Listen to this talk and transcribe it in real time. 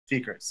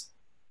speakers.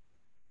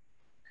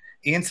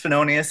 Ian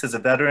Svenonius is a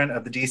veteran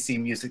of the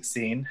DC music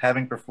scene,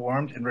 having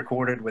performed and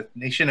recorded with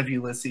Nation of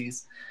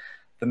Ulysses,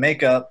 The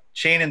Makeup,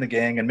 Chain and the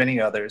Gang, and many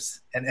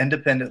others, and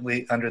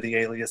independently under the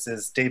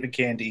aliases David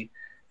Candy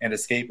and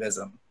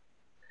Escapism.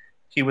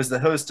 He was the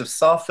host of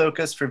Soft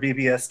Focus for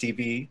BBS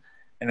TV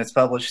and has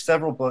published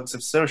several books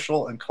of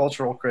social and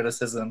cultural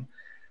criticism,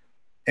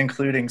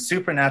 including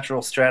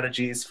Supernatural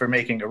Strategies for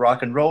Making a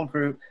Rock and Roll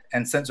Group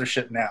and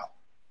Censorship Now.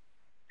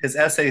 His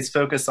essays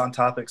focus on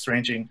topics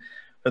ranging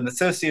from the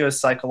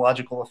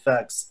socio-psychological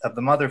effects of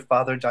the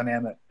mother-father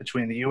dynamic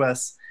between the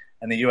US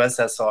and the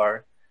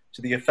USSR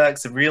to the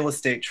effects of real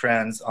estate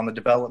trends on the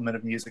development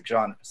of music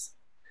genres.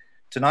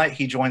 Tonight,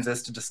 he joins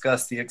us to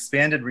discuss the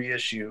expanded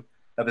reissue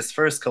of his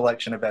first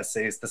collection of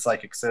essays, The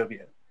Psychic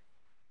Soviet.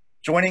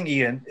 Joining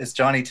Ian is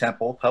Johnny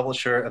Temple,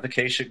 publisher of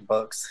Akashic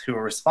Books, who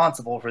are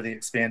responsible for the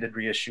expanded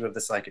reissue of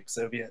The Psychic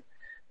Soviet,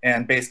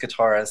 and bass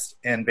guitarist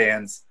in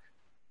bands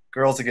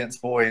Girls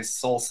Against Boys,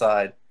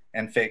 Soulside,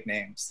 and Fake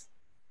Names.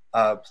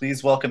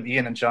 Please welcome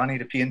Ian and Johnny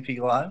to PNP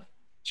Live.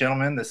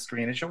 Gentlemen, the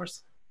screen is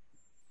yours.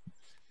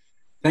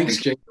 Thanks,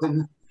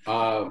 Jason.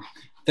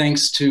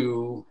 Thanks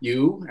to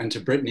you and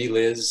to Brittany,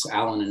 Liz,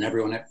 Alan, and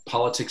everyone at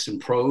Politics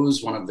and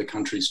Prose, one of the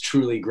country's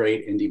truly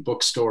great indie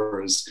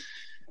bookstores.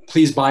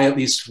 Please buy at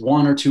least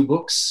one or two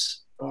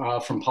books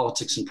from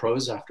Politics and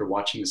Prose after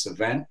watching this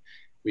event.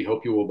 We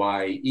hope you will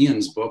buy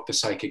Ian's book, The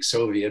Psychic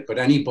Soviet, but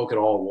any book at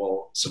all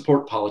will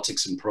support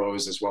Politics and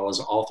Prose, as well as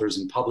authors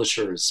and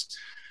publishers.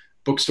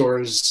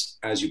 Bookstores,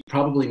 as you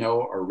probably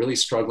know, are really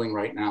struggling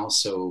right now,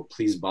 so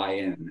please buy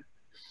in.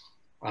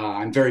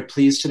 I'm very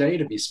pleased today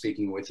to be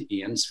speaking with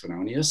Ian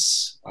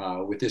Svenonius.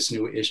 With this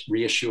new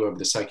reissue of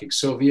The Psychic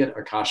Soviet,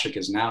 Akashic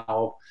is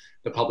now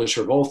the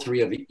publisher of all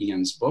three of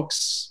Ian's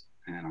books,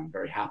 and I'm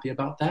very happy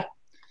about that.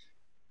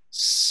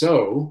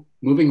 So,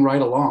 moving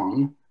right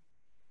along,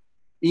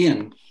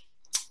 Ian,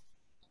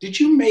 did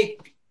you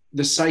make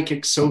The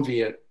Psychic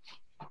Soviet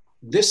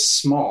this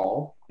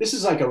small? This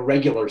is like a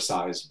regular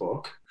size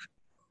book,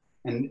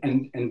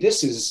 and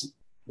this is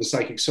The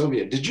Psychic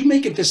Soviet. Did you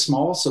make it this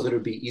small so that it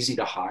would be easy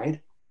to hide?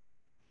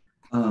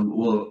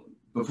 Well,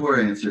 before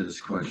I answer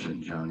this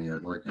question, Johnny,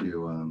 I'd like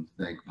to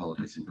thank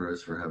Politics and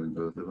Prose for having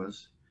both of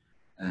us.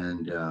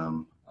 And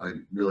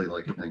I'd really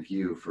like to thank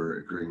you for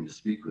agreeing to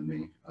speak with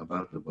me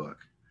about the book.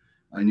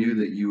 I knew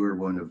that you were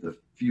one of the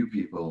few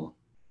people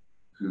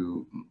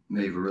who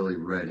may have really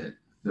read it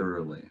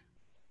thoroughly.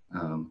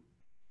 And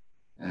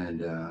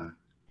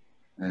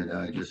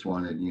I just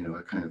wanted,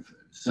 a kind of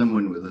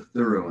someone with a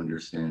thorough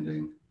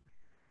understanding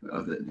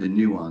of the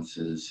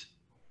nuances,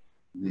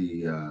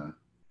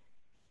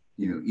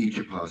 each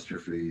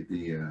apostrophe,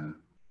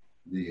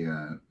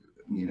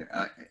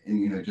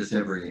 just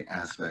every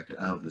aspect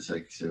of the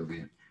Psychic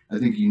Soviet. I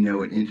think you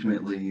know it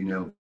intimately. You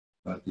know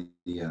about the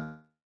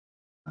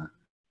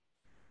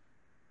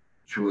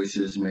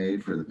choices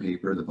made for the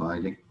paper, the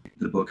binding,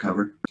 the book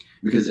cover,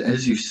 because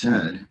as you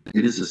said,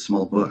 it is a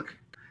small book,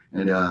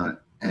 and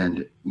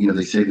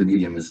they say the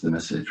medium is the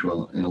message.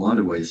 Well, in a lot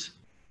of ways,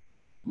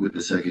 with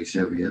the Psychic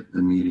Soviet,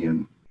 the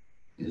medium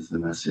is the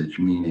message,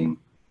 meaning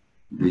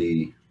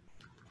the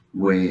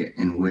way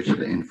in which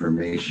the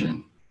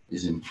information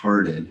is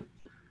imparted,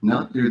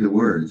 not through the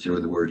words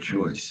or the word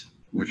choice,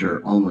 which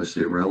are almost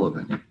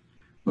irrelevant,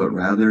 but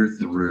rather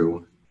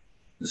through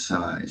the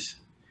size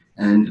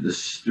and the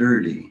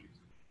sturdy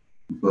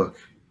book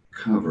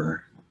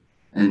cover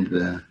and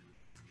the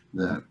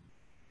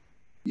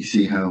you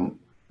see how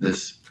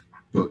this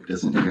book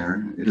doesn't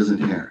tear? It doesn't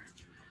tear.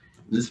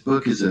 This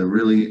book is a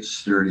really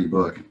sturdy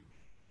book.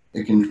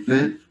 It can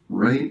fit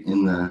right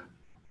in the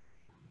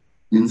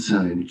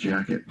inside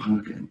jacket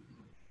pocket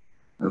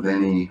of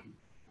any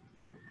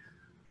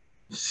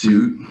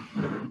suit,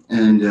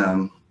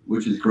 and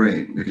which is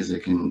great because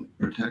it can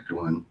protect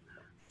one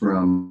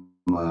from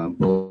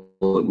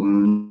bullet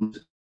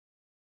wounds,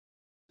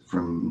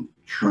 from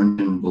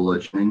truncheon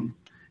bludgeoning,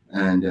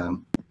 and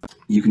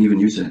you can even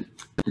use it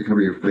to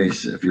cover your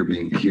face if you're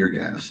being tear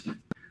gassed.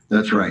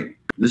 That's right.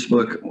 This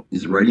book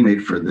is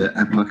ready-made for the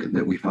epoch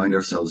that we find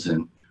ourselves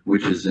in,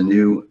 which is a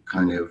new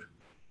kind of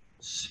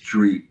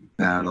street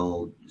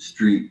battle,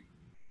 street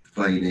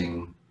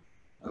fighting,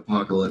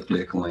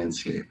 apocalyptic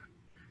landscape.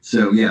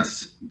 So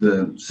yes,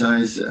 the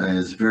size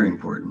is very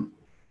important.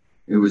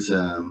 It was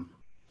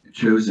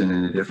chosen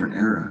in a different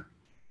era,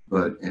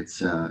 but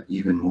it's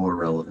even more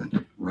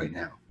relevant right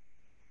now.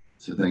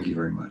 So thank you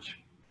very much.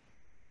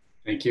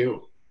 Thank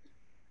you.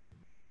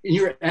 In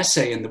your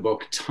essay in the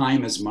book,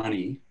 Time is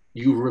Money,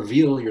 you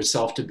reveal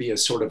yourself to be a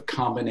sort of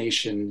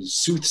combination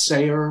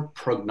soothsayer,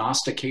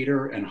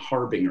 prognosticator, and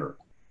harbinger.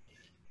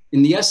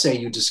 In the essay,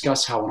 you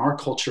discuss how in our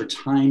culture,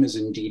 time is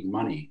indeed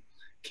money.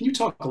 Can you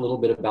talk a little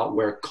bit about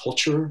where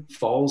culture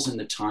falls in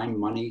the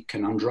time-money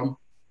conundrum?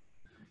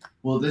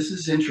 Well, this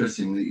is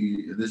interesting.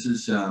 This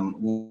is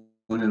one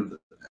of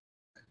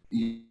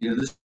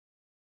this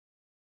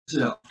is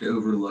an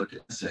overlooked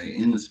essay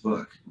in this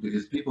book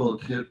because people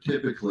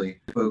typically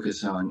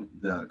focus on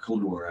the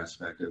Cold War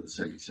aspect of the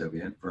Psychic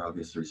Soviet for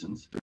obvious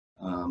reasons.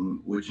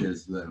 which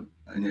is the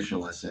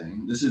initial essay.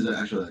 This is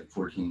actually like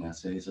 14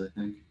 essays, I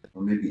think,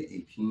 or maybe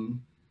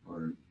 18,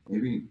 or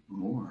maybe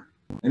more.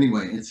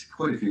 Anyway, it's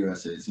quite a few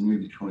essays,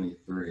 maybe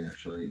 23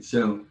 actually.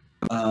 So,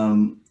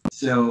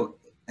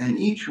 and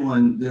each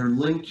one, they're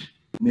linked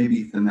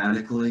maybe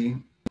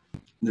thematically.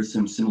 There's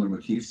some similar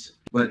motifs,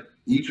 but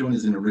each one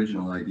is an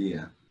original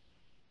idea,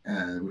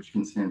 which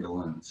can stand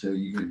alone. So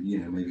you could,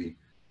 maybe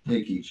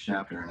take each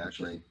chapter and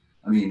actually,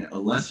 I mean, a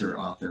lesser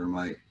author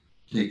might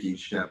take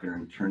each chapter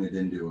and turn it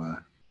into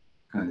a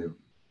kind of,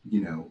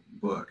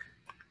 book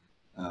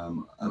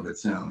of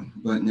its own.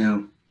 But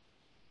now,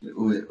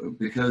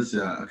 because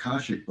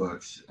Akashic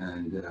Books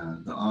and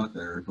the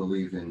author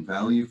believe in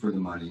value for the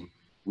money,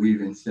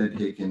 we've instead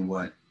taken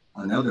what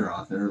another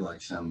author,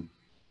 like some,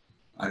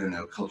 I don't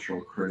know,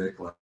 cultural critic,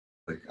 like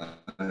I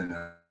don't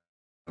know,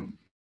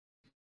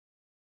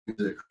 who's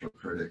a cultural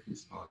critic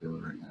who's popular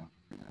right now?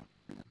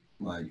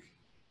 Like,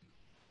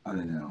 I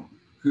don't know,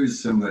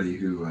 who's somebody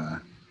who,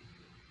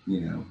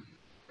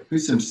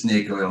 who's some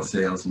snake oil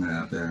salesman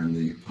out there in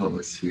the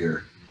public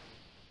sphere?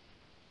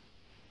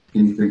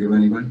 Can you think of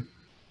anybody?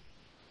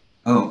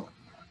 Oh,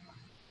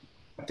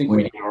 I think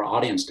we need our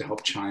audience to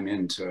help chime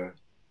in to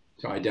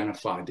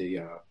identify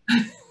the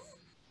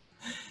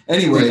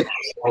anyway,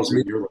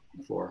 you're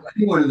looking for. I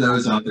think one of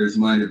those authors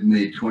might have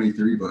made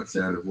 23 books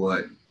out of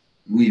what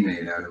we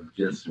made out of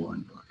just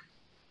one book.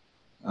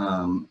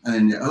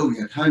 And oh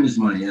yeah, Time is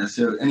Money. Yeah.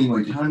 So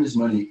anyway, Time is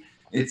Money.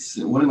 It's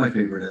one of my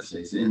favorite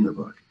essays in the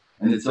book,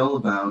 and it's all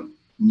about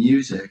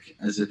music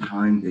as a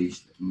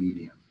time-based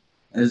medium,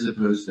 as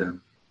opposed to,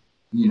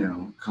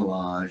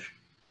 collage,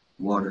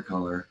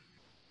 watercolor,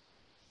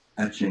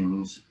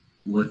 etchings,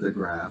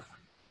 lithograph,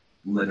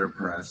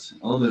 letterpress.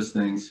 All those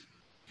things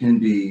can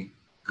be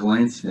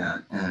glanced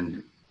at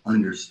and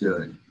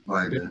understood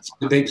by the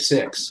big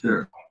six.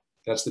 Sure.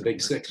 That's the big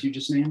six you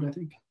just named, I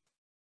think.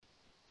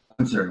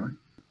 I'm sorry, what?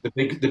 The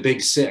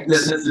big six. Yeah,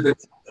 that's the big.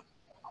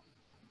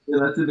 Yeah,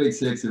 that's the big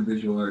six of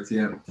visual arts.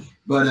 Yeah,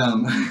 but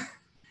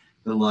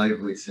the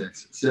lively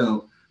six.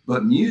 So,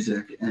 but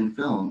music and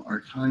film are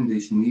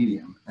time-based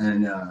medium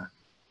and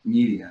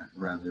media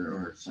rather,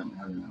 or something.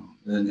 I don't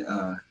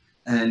know.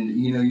 And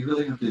you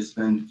really have to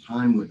spend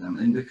time with them.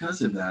 And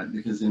because of that,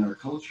 because in our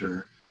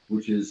culture,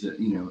 which is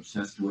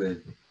obsessed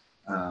with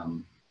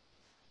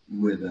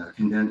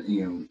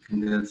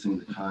condensing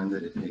the time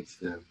that it takes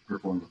to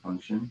perform the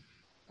function,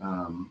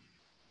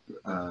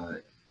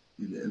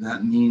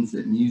 that means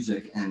that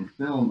music and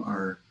film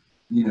are,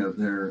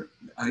 they're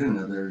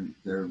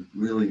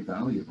really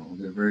valuable.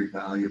 They're very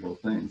valuable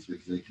things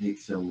because they take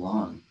so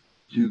long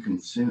to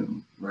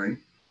consume, right?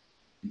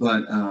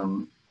 But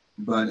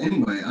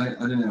anyway, I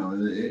don't know.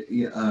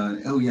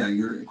 Oh yeah,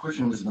 your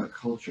question was about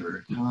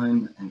culture,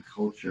 time and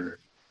culture,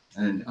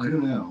 and I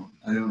don't know.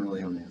 I don't really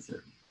have an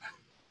answer.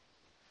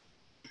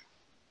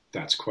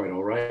 That's quite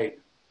all right.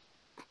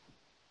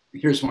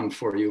 Here's one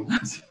for you.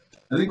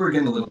 I think we're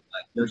getting a little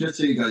blank. Just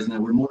so you guys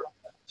know, we're more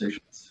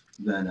conversations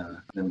than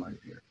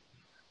life here.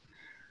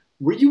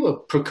 Were you a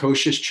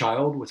precocious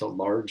child with a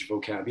large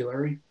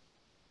vocabulary?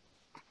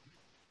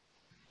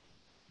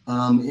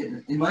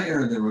 In my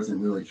era, there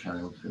wasn't really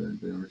childhood.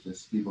 There was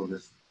just people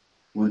just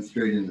went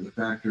straight into the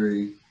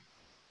factory.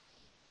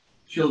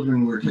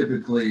 Children were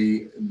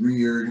typically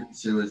reared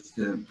so as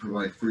to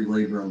provide free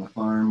labor on the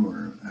farm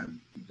or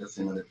just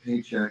another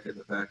paycheck at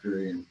the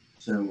factory. And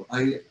so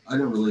I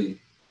don't really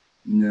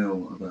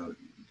know about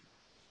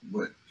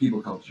what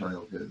people call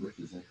childhood, which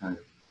is a kind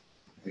of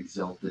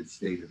exalted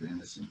state of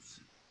innocence.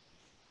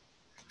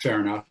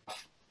 Fair enough.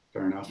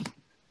 Fair enough.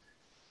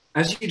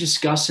 As you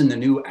discuss in the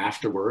new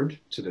afterword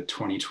to the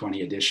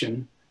 2020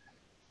 edition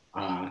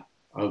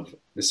of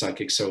the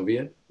Psychic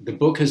Soviet, the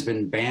book has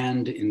been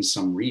banned in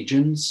some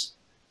regions.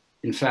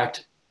 In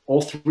fact,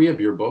 all three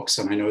of your books,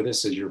 and I know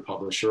this as your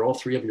publisher, all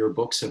three of your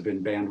books have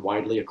been banned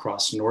widely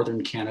across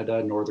Northern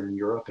Canada, Northern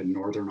Europe, and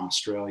Northern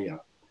Australia.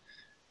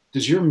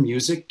 Does your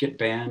music get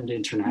banned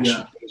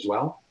internationally as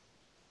well?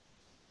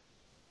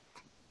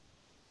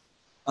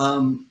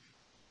 I'm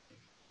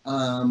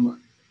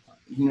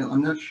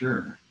not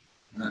sure.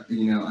 I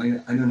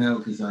don't know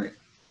because I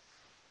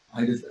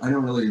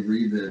don't really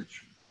read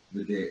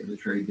the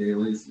trade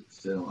dailies,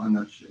 so I'm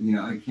not sure.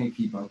 I can't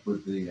keep up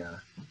with the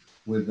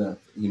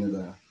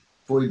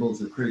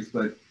foibles of critics,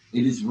 but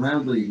it is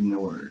roundly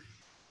ignored.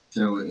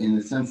 So in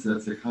a sense,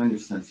 that's a kind of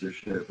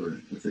censorship,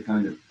 or that's a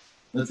kind of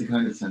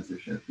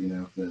censorship.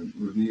 If the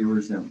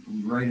reviewers don't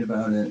write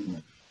about it,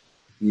 and,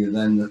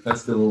 then the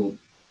festival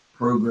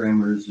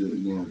programmers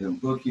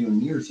don't book you,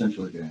 and you're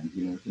essentially banned.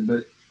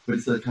 But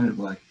it's a kind of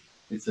like,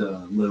 it's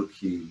a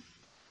low-key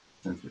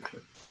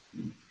censorship.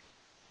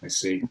 I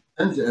see.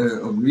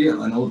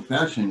 An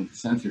old-fashioned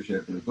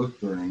censorship and a book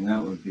burning,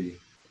 that would be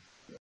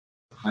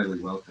highly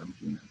welcome.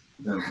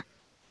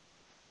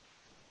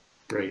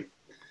 Great.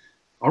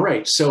 All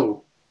right.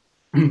 So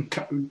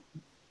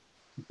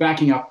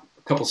backing up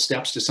a couple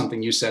steps to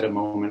something you said a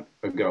moment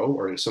ago,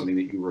 or something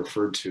that you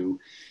referred to,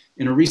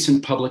 in a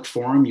recent public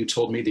forum, you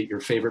told me that your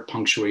favorite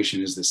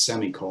punctuation is the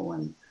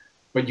semicolon,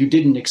 but you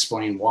didn't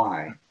explain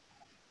why.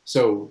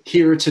 So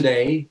here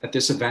today at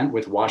this event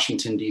with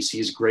Washington,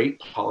 D.C.'s great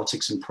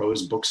Politics and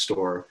Prose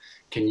bookstore,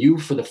 can you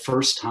for the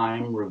first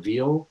time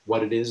reveal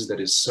what it is that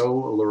is so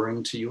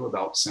alluring to you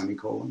about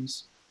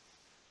semicolons?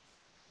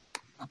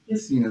 I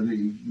guess, you know,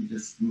 you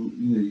just, you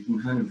know, you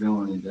can kind of go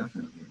on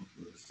indefinitely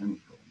with a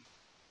semicolon.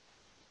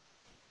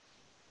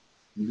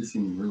 They just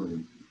seem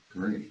really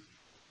great.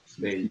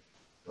 They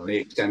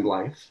extend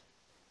life.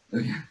 Oh,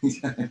 yeah,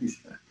 exactly.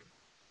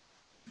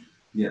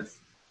 Yes.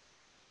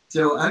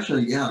 So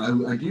actually, yeah,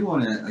 I do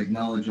want to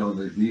acknowledge all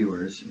the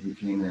viewers who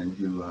came in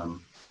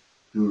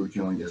who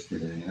joined us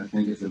today. I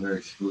think it's a very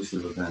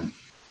exclusive event.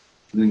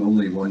 I think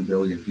only 1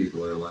 billion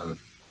people are allowed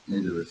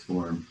into this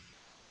forum,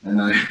 and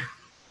I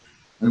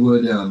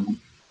would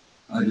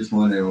I just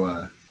want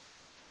to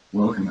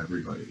welcome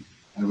everybody.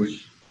 I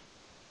wish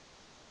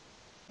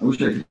I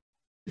could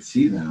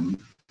see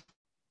them.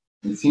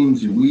 It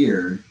seems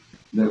weird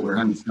that we're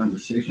having this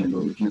conversation,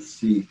 but we can't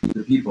see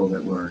the people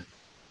that we're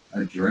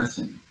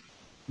addressing.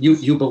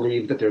 You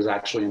believe that there's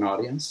actually an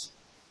audience?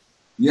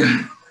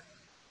 Yeah.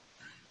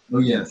 Oh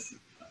yes,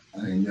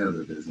 I know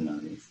that there's an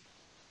audience.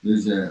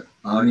 There's an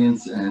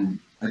audience, and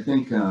I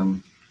think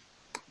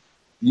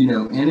you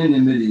know,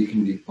 anonymity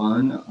can be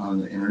fun on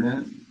the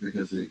internet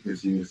because it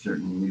gives you a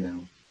certain, you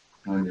know,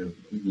 kind of,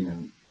 you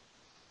know,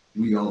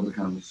 we all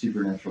become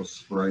supernatural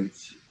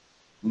sprites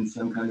in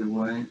some kind of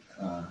way,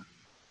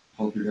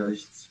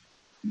 poltergeists.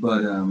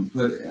 But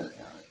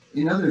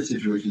in other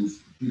situations,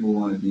 people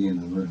want to be in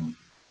the room,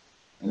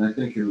 and I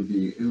think it would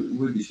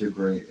be so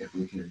great if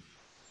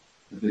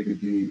they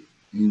could be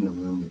in the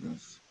room with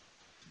us.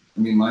 I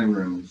mean, my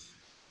room is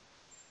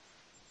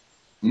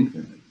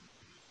infinite.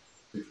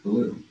 It's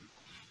blue.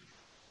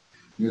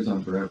 It goes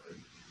on forever.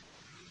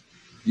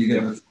 Do you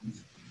get it?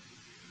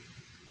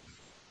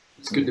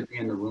 It's good to be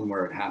in the room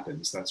where it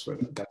happens. That's what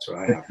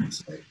I have to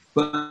say.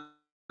 But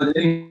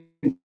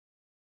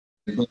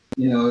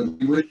you know,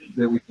 we wish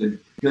that we could,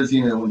 because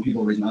you know, when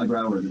people raise an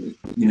eyebrow or you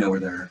know, or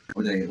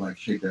they like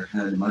shake their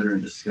head, mutter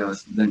in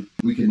disgust, then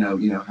we could know,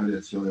 you know, how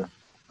to sort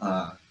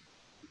of,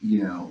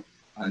 you know,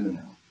 I don't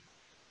know,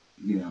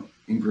 you know,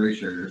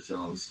 ingratiate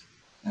ourselves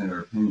and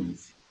our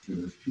opinions to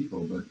those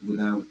people, but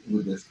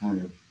with this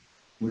kind of,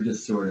 we're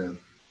just sort of,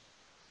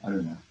 I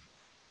don't know.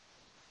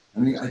 I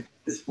mean,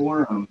 this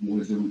forum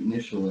was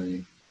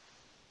initially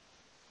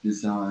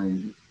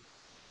designed.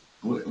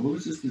 What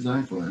was this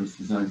designed for? It was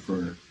designed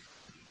for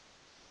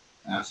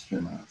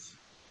astronauts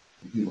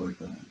and people like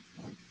that.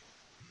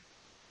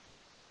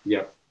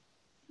 Yep.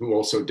 Who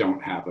also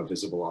don't have a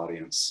visible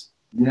audience.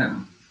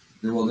 Yeah.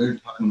 Well, they're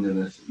talking to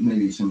this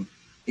maybe some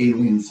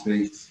alien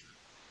space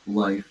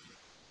life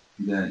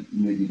that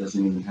maybe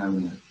doesn't even have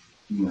a,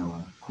 you know,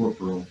 a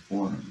corporal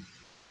form.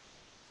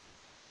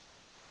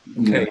 Okay.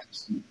 You know,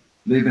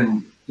 they've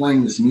been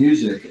playing this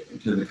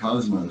music to the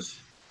cosmos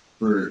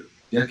for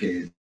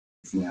decades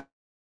now,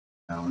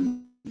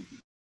 and,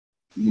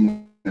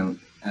 you know,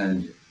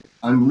 and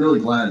I'm really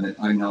glad that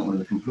I'm not one of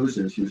the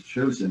composers who was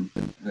chosen,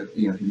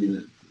 you know, to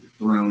be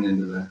thrown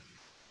into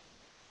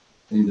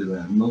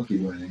the Milky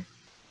Way,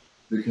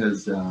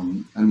 because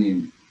I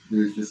mean,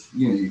 there's just,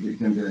 you know, you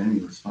can't get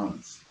any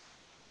response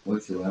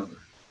whatsoever.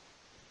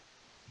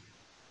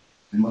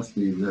 It must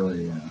be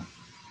really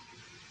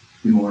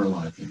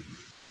demoralizing.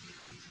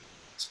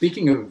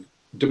 Speaking of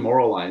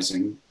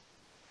demoralizing,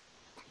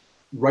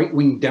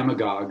 right-wing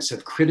demagogues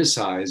have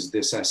criticized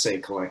this essay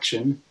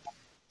collection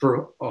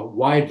for a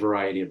wide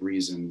variety of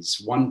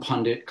reasons. One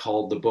pundit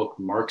called the book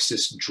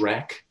Marxist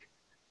dreck,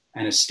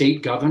 and a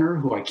state governor,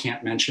 who I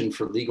can't mention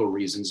for legal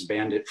reasons,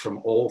 banned it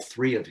from all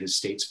 3 of his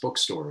state's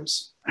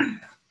bookstores.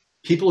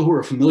 People who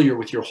are familiar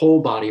with your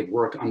whole body of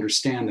work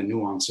understand the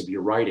nuance of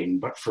your writing,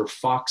 but for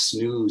Fox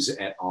News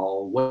et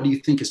al., what do you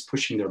think is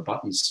pushing their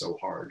buttons so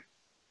hard?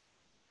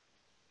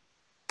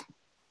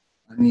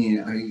 I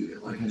mean,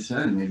 like I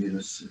said, maybe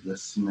the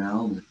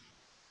smell,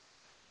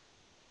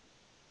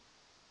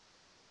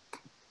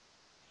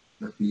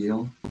 the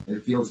feel,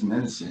 it feels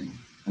menacing.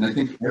 And I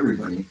think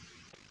everybody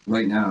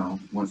right now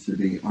wants to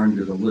be armed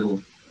with a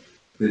little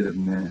bit of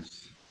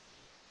menace.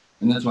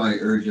 And that's why I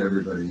urge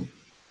everybody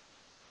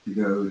to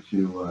go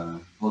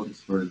to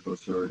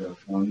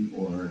politicsforbookstore.com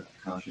or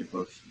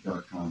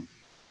akashicbooks.com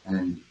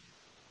and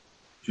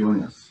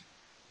join us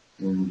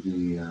in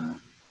the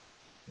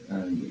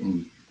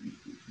in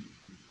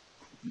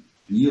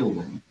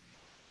yielding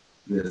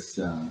this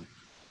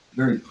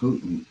very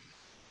potent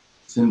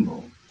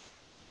symbol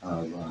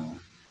of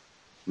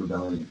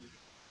rebellion.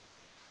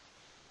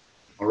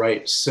 All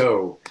right,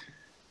 so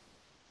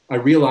I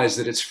realize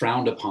that it's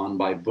frowned upon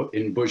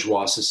in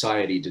bourgeois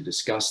society to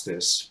discuss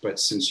this, but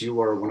since you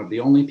are one of the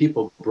only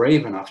people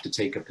brave enough to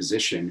take a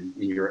position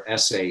in your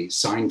essay,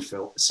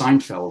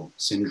 Seinfeld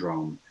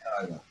Syndrome,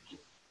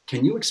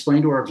 can you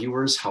explain to our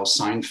viewers how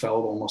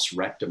Seinfeld almost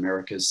wrecked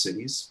America's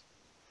cities?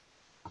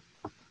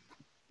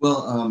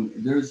 Well,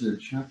 there's a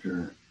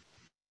chapter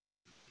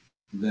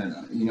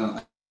that, you know,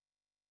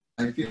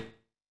 I feel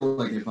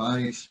like if I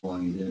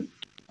explained it,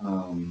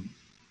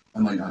 I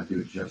might not do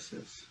it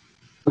justice.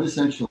 But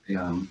essentially,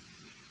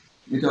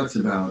 it talks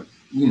about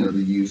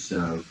the use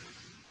of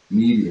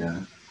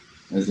media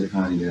as a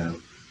kind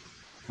of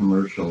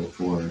commercial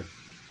for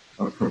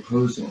a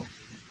proposal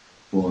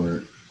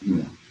for,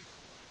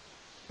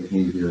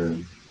 behavior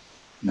of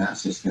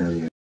mass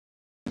hysteria,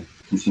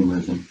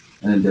 consumerism.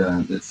 And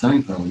that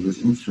Seinfeld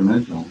was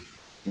instrumental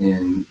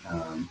in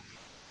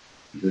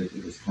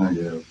this kind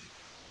of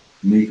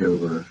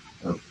makeover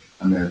of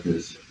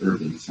America's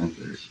urban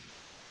centers.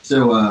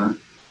 So,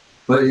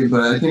 but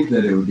I think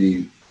that it would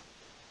be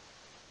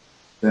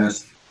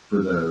best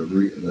for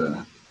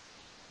the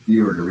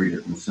viewer to read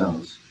it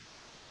themselves.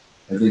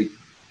 If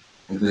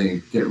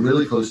they get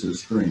really close to the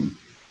screen,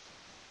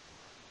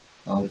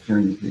 I'll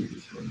turn the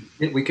pages for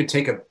you. We could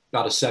take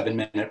about a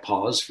 7-minute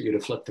pause for you to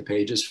flip the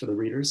pages for the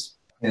readers,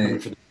 for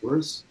the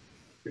viewers.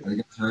 I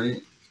guess,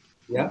 right?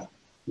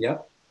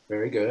 Yep.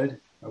 Very good.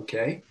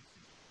 Okay.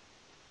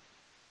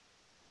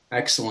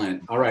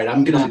 Excellent. All right.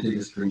 I'm going to take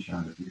a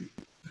screenshot of you.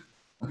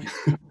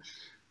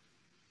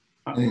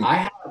 Anyway, I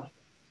have.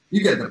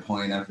 You get the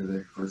point after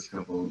the first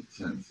couple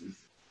sentences.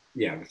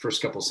 Yeah, the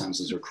first couple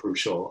sentences are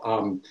crucial.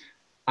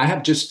 I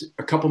have just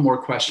a couple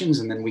more questions,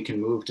 and then we can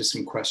move to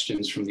some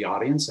questions from the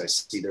audience. I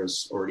see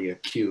there's already a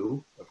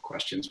queue of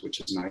questions, which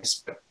is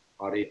nice, but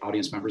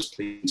audience members,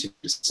 please continue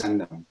to send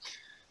them.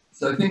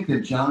 So I think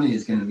that Johnny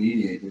is going to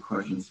mediate the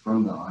questions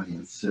from the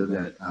audience so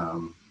that,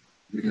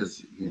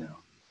 because,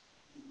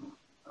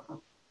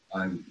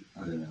 I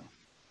don't know.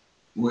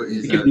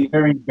 It can be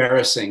very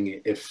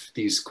embarrassing if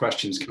these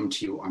questions come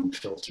to you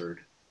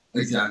unfiltered.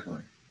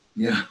 Exactly.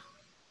 Yeah.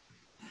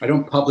 I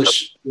don't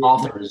publish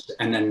authors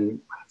and then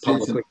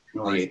publicly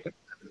humiliate them.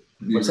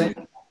 What's that?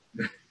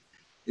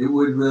 It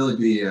would really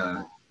be,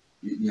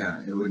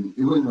 it wouldn't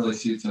really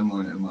suit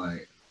someone at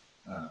my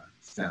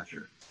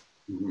stature.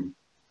 Mm-hmm.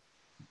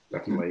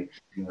 Definitely.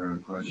 Their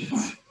own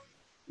questions.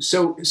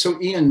 So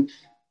Ian,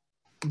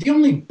 the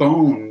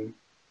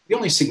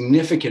only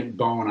significant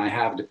bone I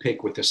have to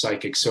pick with the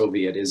Psychic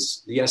Soviet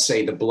is the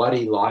essay, The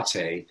Bloody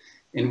Latte,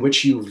 in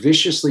which you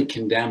viciously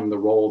condemn the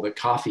role that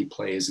coffee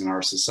plays in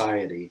our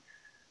society.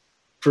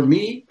 For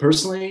me,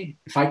 personally,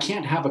 if I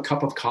can't have a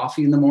cup of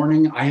coffee in the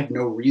morning, I have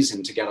no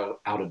reason to get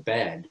out of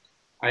bed.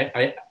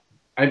 I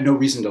have no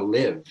reason to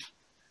live.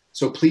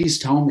 So please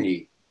tell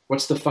me,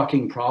 what's the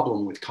fucking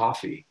problem with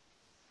coffee?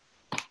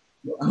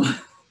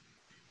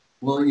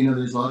 Well,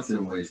 there's lots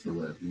of ways to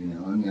live, I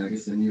mean, I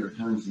guess the New York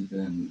Times has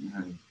been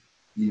kind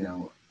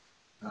of,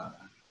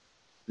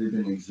 they've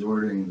been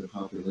exhorting the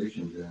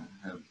population to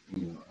have,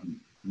 a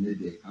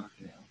midday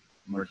cocktail,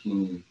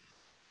 martini,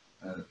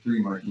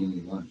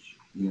 3-martini lunch.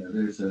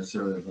 There's a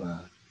sort of,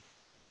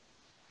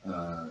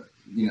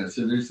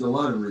 so there's a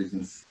lot of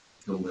reasons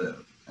to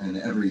live, and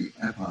every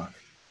epoch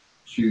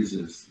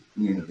chooses,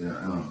 their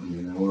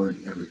own, or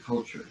every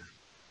culture.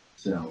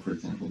 So, for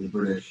example, the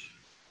British,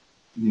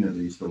 they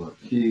used to love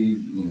tea,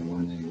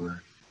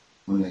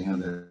 when they had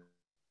their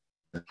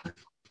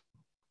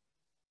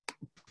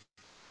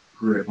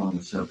grip on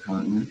the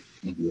subcontinent,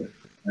 India,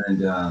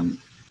 and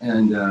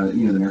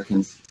the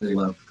Americans, they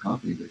love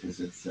coffee because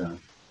it's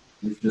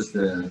just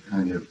a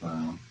kind of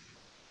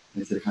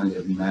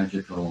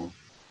magical,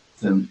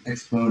 it's an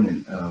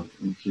exponent of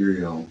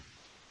imperial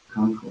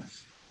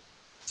conquest.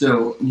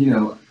 So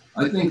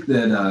I think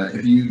that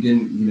if you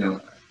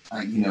didn't,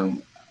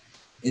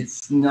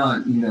 it's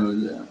not,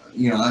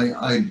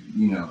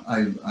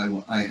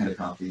 I had a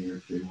coffee or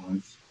two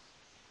once.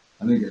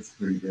 I think it's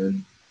pretty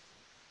good.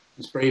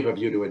 It's brave of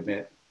you to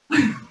admit.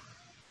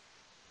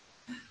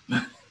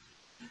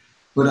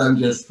 But I'm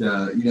just,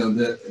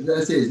 the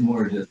essay is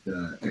more just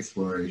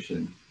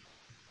exploration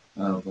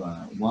of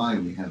why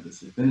we have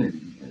this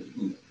affinity,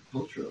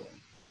 culturally.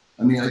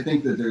 I mean, I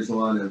think that there's a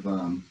lot of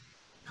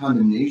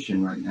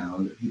condemnation right now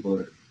that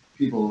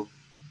people,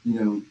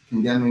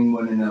 condemning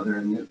one another,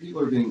 and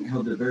people are being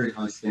held to very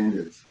high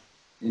standards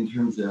in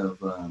terms of,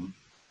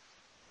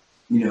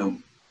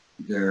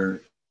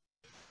 their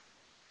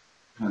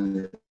kind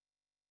of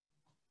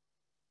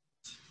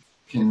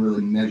can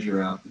really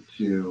measure up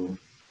to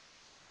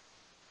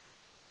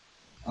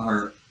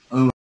our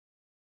own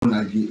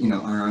idea,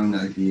 our own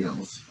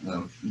ideals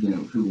of,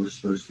 who we're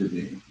supposed to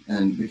be.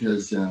 And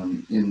because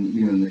in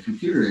the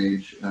computer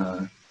age,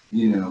 I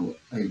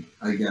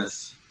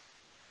guess,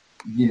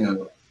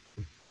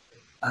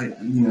 I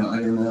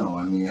don't know.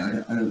 I mean,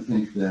 I don't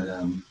think that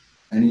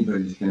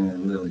anybody's going to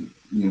really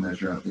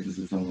measure up, because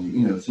it's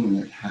only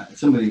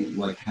somebody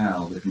like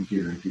Hal, the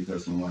computer in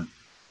 2001.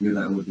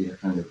 That would be a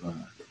kind of a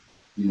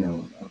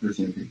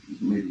person who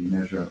could maybe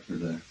measure up to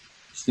the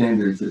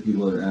standards that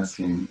people are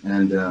asking.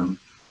 And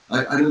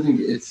I don't think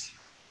it's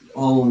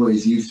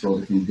always useful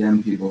to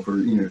condemn people for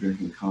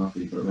drinking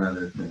coffee, but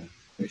rather to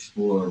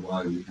explore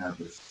why we have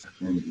this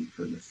affinity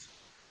for this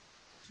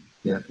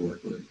death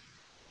liquid.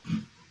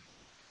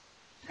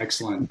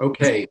 Excellent.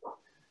 Okay.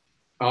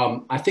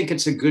 I think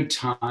it's a good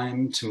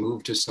time to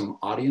move to some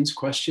audience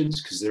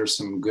questions, because there's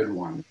some good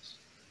ones.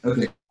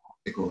 Okay,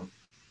 cool.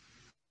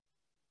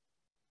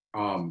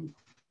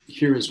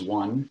 Here is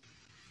one.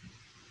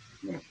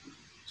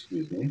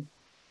 Excuse me.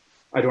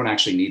 I don't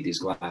actually need these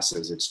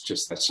glasses. That's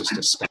just a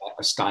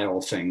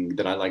style thing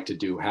that I like to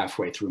do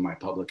halfway through my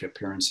public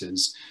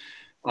appearances.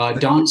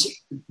 Don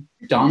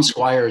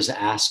Squires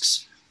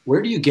asks,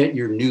 where do you get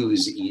your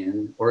news,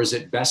 Ian? Or is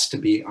it best to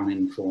be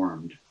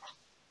uninformed?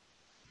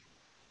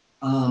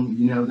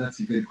 You know, that's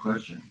a good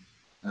question.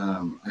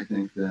 I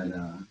think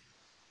that,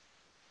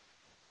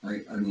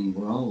 I mean,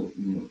 we're all,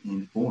 you know,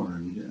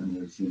 informed, and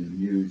there's, you know,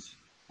 news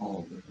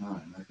all the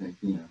time. I think,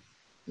 you know,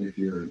 if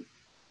you're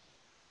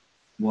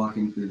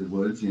walking through the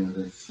woods, you know,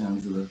 the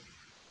sounds of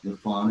the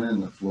fauna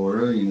and the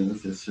flora, you know,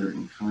 that's a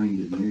certain kind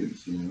of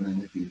news, you know,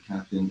 and if you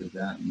tap into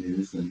that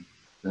news, then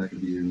that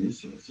could be your news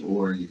source.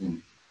 Or you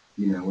can,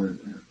 you know, or,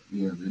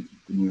 you know, the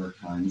New York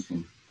Times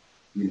can,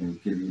 you know,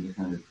 give you the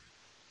kind of,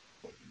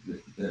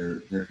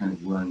 their kind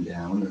of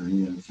rundown, or,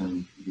 you know,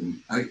 some,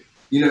 you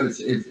know,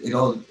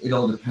 it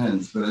all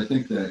depends, but I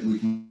think that we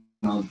can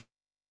all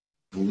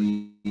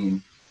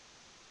glean,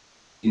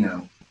 you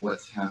know,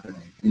 what's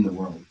happening in the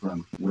world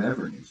from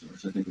whatever news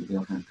source. I think that they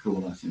all kind of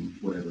coalesce in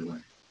whatever way.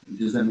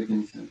 Does that make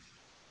any sense?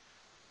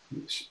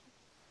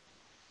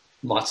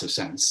 Lots of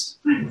sense.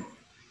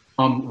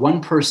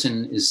 One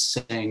person is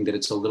saying that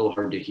it's a little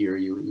hard to hear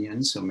you,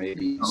 Ian, so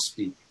maybe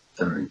speak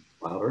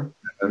louder.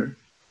 Better?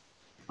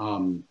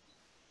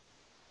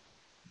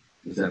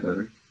 Is that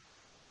better?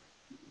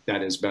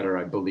 That is better,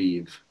 I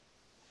believe.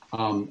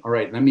 All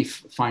right, let me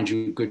find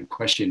you a good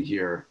question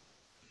here.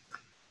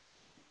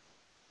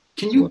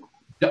 Can you,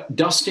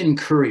 Dustin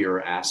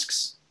Courier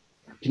asks,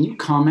 can you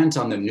comment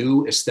on the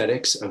new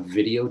aesthetics of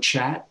video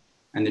chat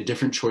and the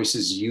different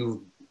choices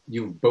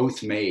you've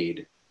both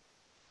made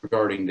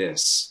regarding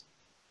this,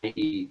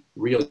 i.e.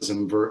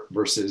 realism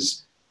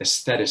versus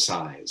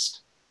aestheticized?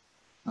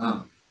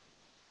 Well,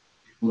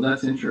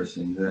 that's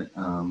interesting that,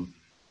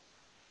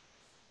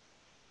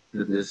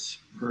 that this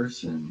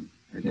person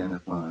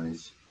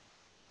identifies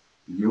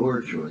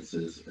your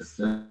choices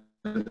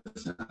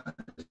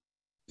aestheticized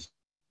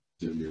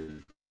to your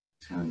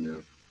kind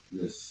of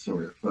this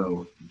sort of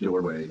faux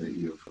doorway that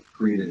you've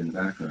created in the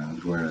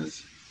background,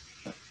 whereas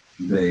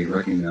they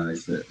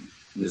recognize that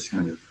this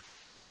kind of,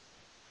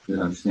 that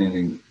I'm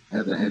standing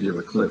at the edge of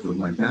a cliff with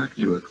my back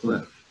to a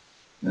cliff,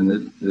 and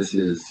that this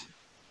is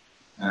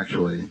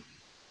actually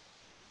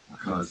a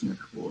cosmic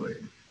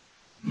void.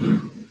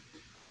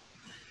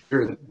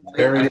 Sure.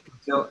 Very.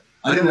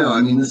 I don't know. I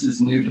mean, this is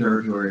new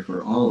territory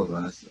for all of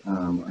us.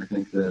 I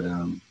think that,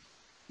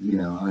 you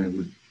know,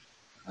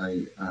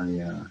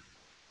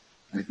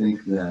 I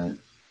think that,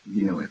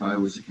 you know, if I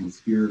was a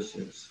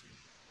conspiracist,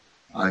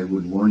 I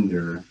would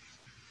wonder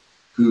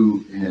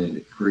who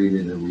had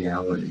created a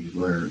reality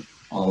where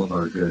all of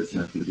our goods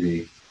have to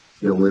be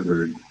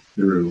delivered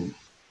through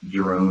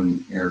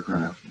drone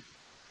aircraft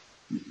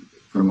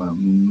from a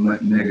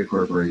mega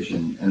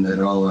corporation, and that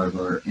all of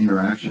our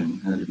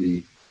interaction had to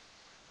be,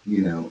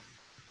 you know,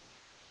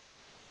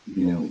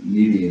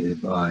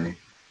 mediated by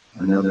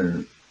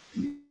another,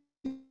 you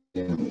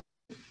know,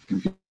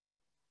 computer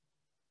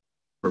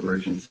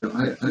corporation. So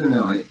I don't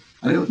know.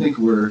 I don't think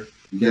we're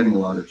getting a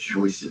lot of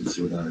choices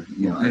with our,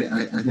 you know,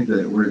 I think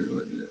that we're,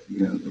 you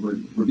know,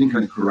 we're being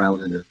kind of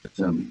corralled into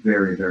some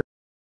very, very,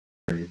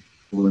 very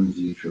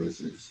flimsy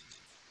choices.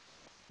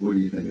 What do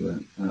you think of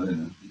that? I don't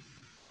know.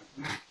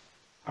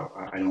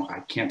 I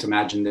can't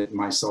imagine that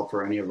myself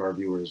or any of our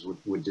viewers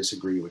would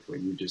disagree with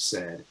what you just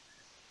said.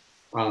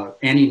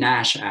 Annie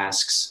Nash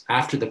asks,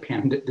 after the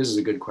pandemic, this is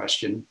a good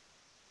question.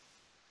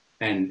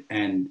 And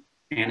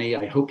Annie,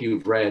 I hope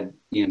you've read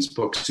Ian's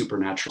book,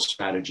 Supernatural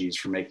Strategies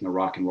for Making a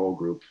Rock and Roll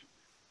Group,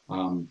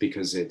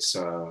 because it's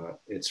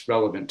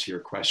relevant to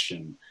your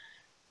question.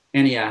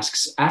 Annie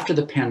asks, after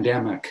the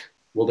pandemic,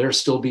 will there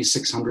still be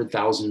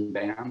 600,000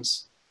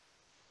 bands?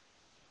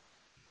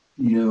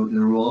 You know,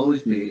 there will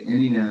always be,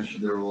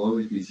 there will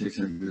always be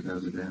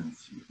 600,000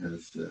 bands,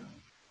 because,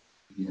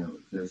 you know,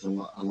 there's a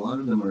lot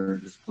of them are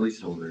just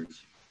placeholders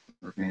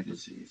or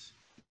fantasies,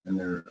 and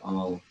they're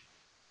all,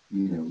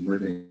 you know,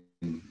 living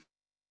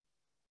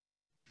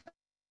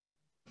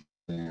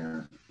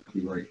there,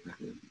 copyright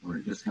or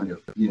just kind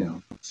of, you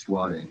know,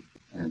 squatting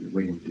and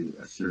waiting to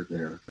assert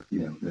their, you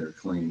know, their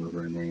claim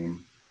over a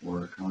name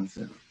or a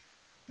concept.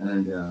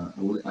 And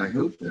I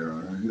hope there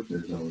are. I hope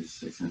there's always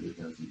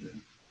 600,000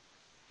 bands.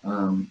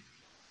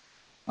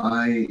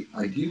 I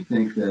do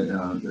think that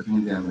the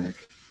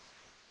pandemic,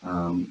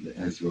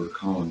 as we're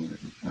calling it,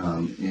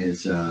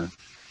 is, I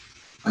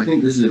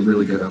think this is a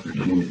really good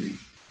opportunity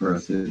for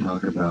us to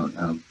talk about,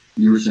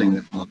 you were saying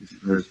that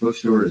there's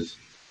bookstores,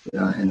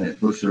 and that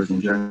bookstores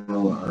in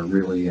general are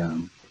really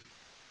having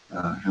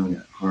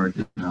a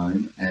hard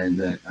time, and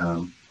that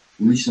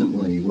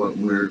recently what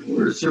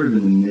we're sort of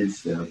in the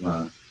midst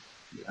of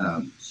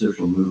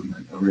social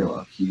movement, a real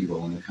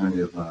upheaval, and a kind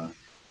of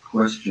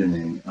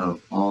questioning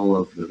of all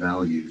of the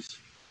values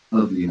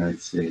of the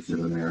United States of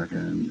America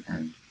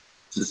and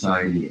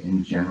society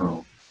in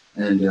general.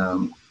 And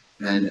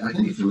I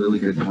think it's a really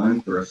good time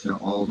for us to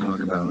all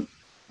talk about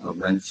a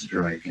rent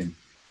strike and,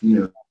 you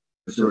know,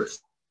 sort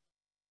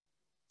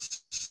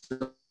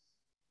of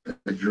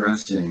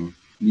addressing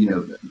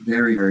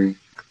very, very,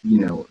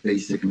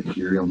 basic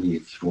material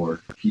needs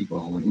for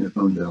people,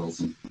 phone bills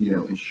and,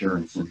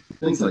 insurance and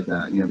things like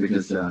that,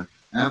 because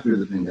after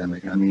the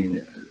pandemic, I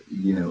mean,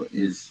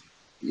 is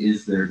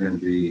there going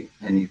to be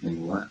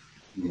anything left,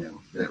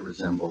 that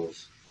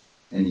resembles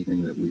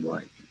anything that we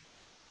like?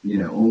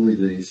 Only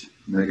these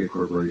mega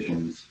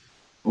corporations,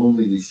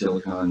 only these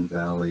Silicon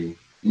Valley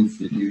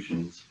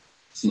institutions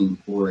seem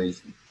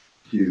poised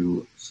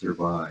to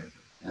survive.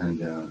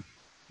 And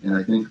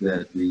I think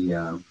that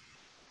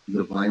the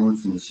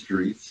violence in the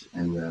streets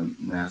and the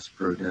mass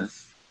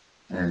protests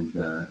and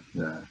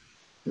the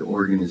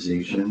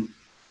organization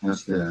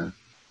has to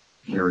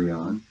carry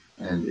on,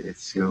 and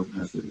its scope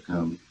has to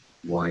become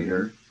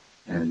wider,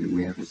 and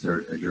we have to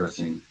start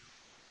addressing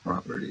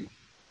property.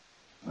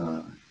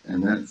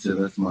 And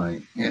that's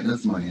my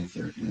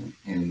answer,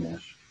 Annie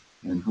Nash.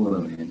 And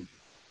hello, Annie.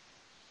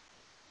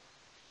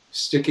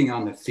 Sticking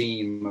on the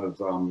theme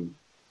of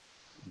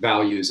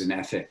values and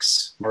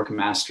ethics, Mark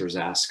Masters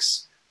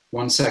asks,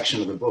 one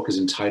section of the book is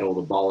entitled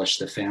 "Abolish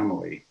the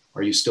Family."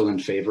 Are you still in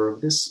favor of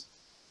this?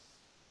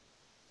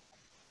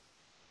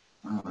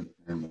 The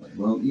family.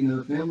 Well,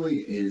 the family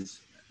is,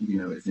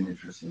 it's an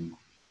interesting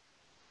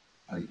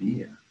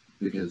idea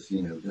because,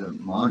 the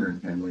modern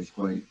family is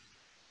quite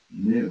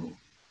new.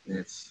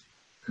 It's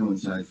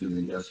coincides with the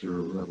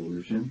Industrial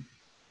Revolution.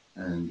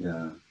 And,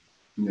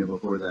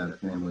 before that, a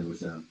family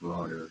was a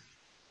broader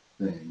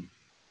thing.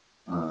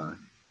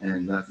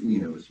 And that's,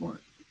 was what,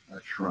 a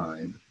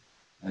tribe.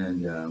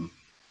 And,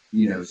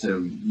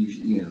 so,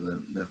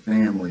 the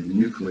family, the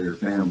nuclear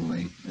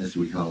family, as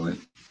we call it,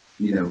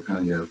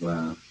 kind of,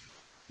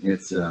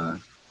 it's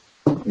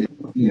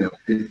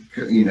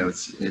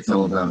it's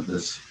all about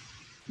this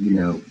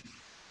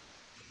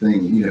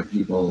thing,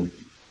 people,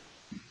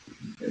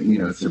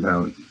 it's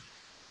about,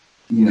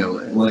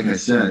 like I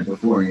said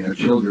before,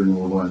 children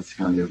were once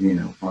kind of,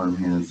 farm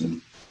hands,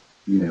 and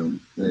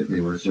they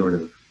were sort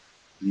of,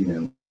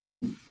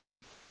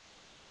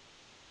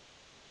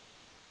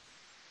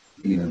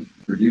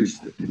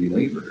 produced to be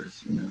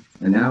laborers, and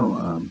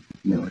now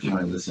a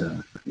child is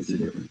a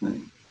different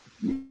thing.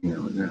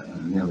 Now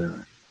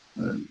they're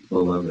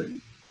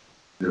beloved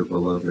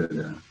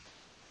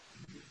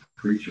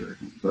creature.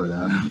 But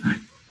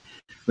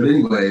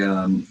anyway,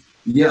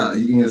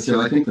 yeah,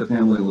 so I think the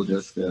family will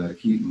just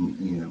keep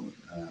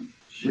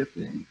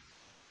shifting,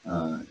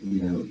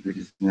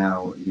 because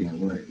now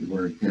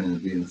we're going to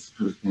be in this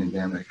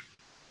post-pandemic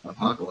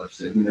apocalypse.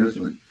 So who knows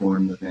what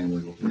form the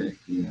family will take?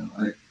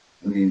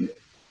 I mean,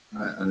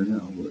 I don't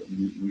know.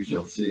 We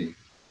shall see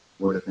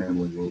what a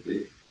family will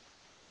be.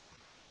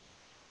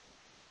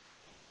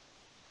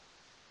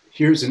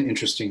 Here's an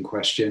interesting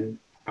question.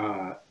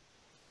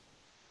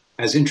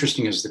 As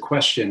interesting as the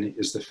question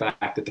is the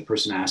fact that the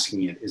person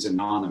asking it is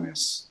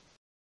anonymous.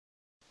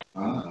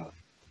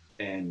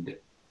 And you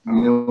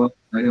know what?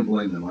 I don't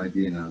blame them. I'd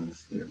be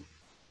anonymous too.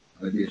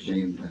 I'd be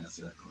ashamed to ask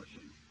that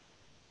question.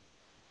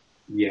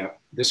 Yeah,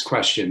 this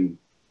question,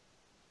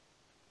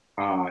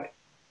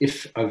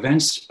 if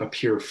events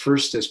appear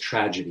first as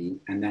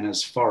tragedy and then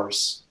as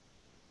farce,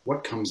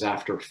 what comes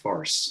after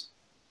farce?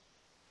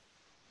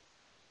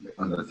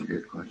 Oh, that's a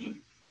good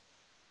question.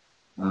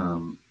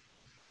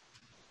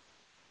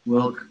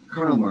 Well,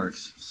 Karl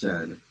Marx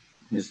said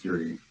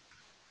history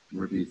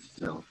repeats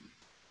itself,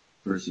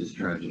 first is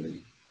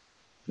tragedy,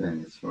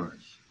 then is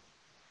farce.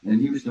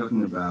 And he was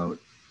talking about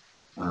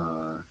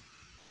the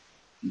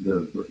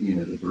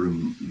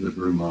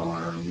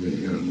Brumaire,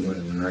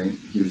 whatever, right?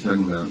 He was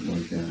talking about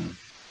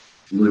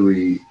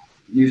Louis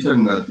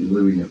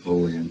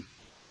Napoleon,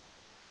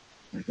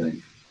 I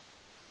think,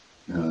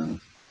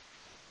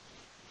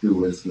 who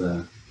was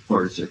the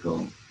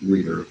farcical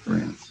leader of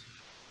France,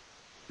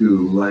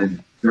 who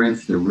led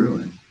France to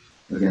ruin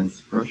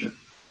against Prussia,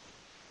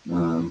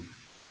 and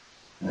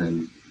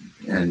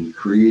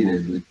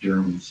created the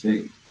German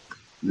state.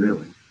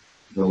 Really,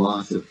 the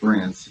loss of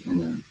France in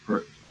the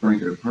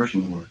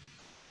Franco-Prussian War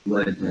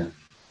led to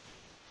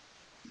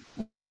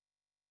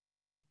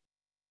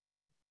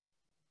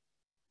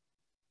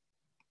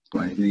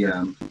I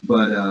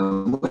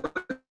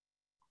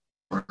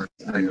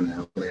don't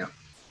know,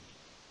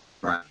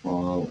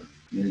 pratfall,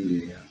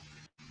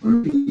 or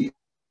maybe,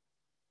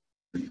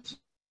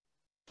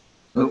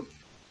 oh,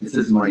 it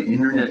says my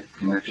internet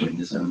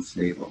connection is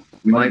unstable.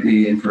 We might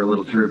be in for a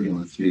little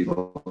turbulence,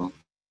 people.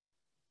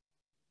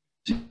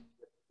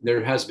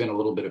 There has been a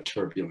little bit of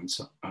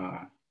turbulence.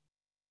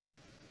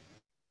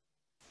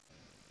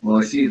 Well,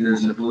 I see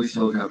there's a police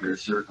helicopter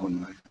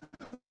circling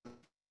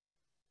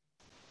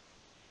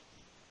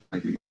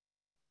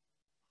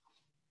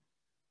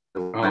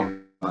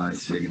my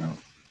signal.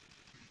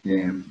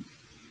 Damn.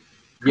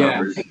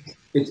 Yeah,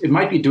 it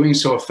might be doing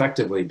so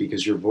effectively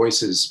because your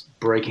voice is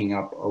breaking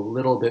up a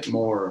little bit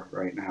more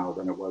right now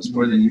than it was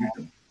more than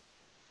usual.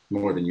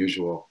 More than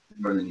usual.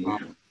 More than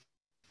usual.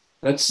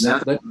 That's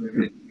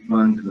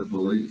fun to the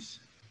police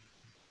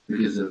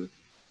because of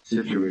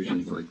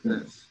situations like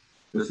this.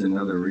 That's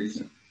another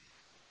reason.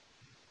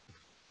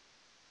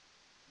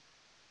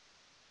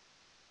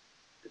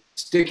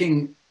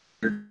 Sticking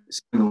Okay,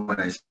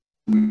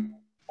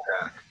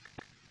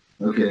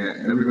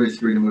 everybody's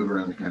free to move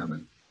around the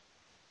cabin.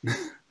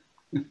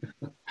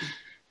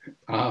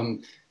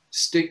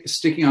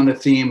 Sticking on the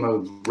theme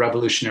of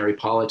revolutionary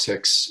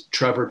politics,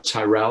 Trevor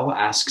Tyrell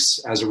asks,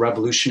 as a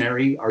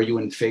revolutionary, are you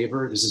in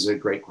favor? This is a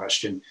great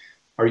question.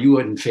 Are you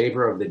in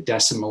favor of the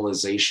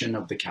decimalization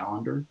of the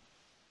calendar?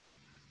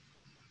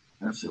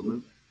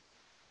 Absolutely.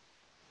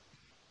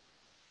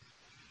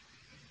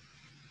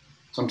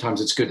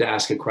 Sometimes it's good to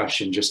ask a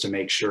question just to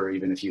make sure,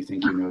 even if you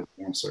think you know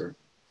the answer.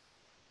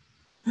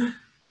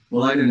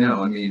 Well, I don't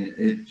know. I mean,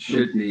 it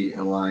should be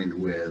aligned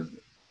with,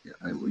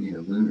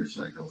 lunar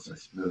cycles, I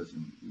suppose,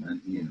 and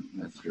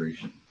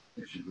menstruation.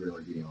 It should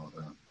really be all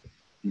about,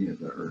 the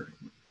Earth.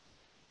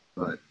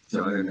 But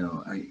so I don't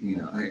know. I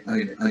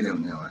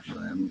don't know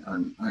actually.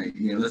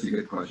 That's a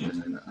good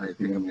question, and I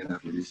think I'm gonna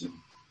have to do some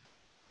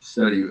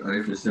study. I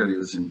have to study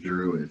with some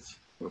druids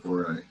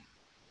before I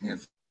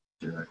answer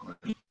that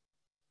question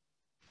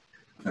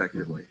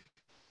effectively.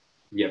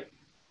 Yep.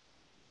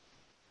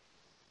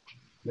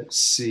 Let's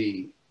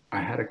see. I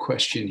had a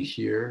question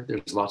here.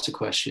 There's lots of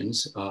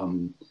questions.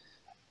 Oh,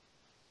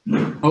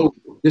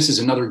 this is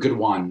another good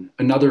one.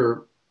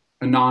 Another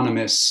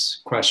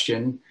anonymous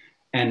question.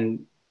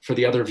 And for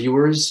the other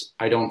viewers,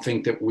 I don't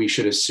think that we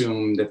should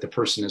assume that the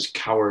person is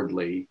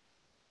cowardly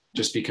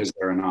just because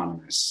they're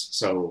anonymous.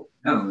 So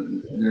no,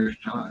 they're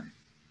shy.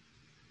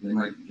 They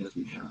might just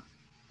be shy.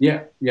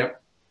 Yeah,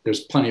 yep.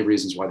 There's plenty of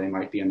reasons why they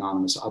might be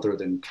anonymous other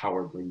than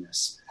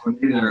cowardliness. Or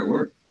maybe they're at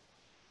work.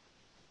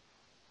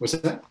 What's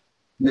that?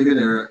 Maybe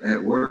they're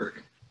at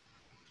work.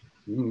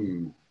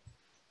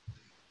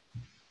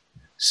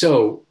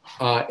 So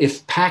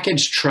if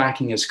package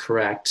tracking is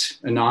correct,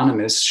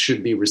 Anonymous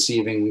should be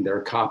receiving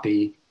their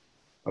copy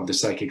of the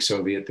Psychic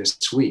Soviet this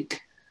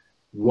week.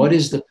 What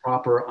is the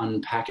proper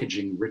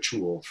unpackaging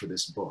ritual for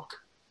this book?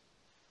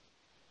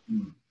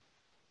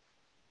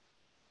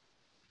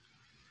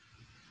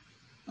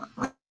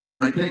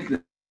 I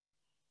think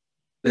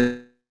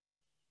that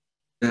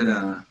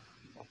a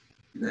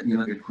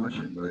good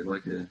question, but I'd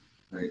like to.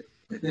 I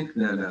think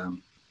that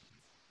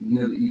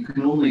you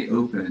can only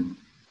open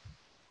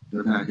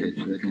the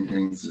package that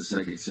contains the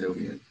Psychic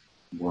Soviet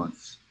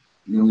once.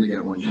 You only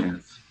get one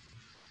chance.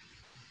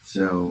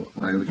 So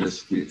I would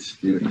just do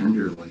it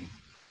tenderly,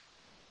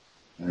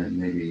 and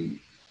maybe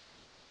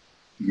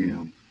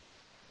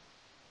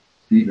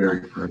be very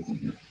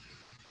present.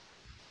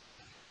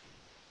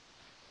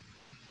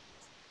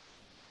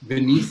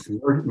 Beneath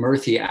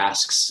Murthy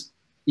asks,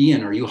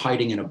 Ian, are you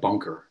hiding in a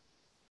bunker?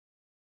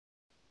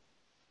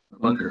 A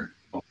bunker.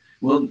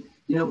 Well,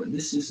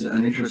 this is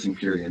an interesting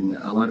period, and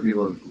a lot of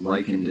people have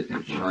likened it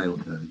to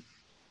childhood,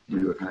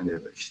 to a kind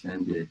of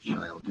extended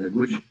childhood,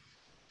 which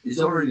is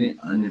already an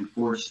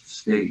unenforced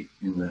state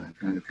in the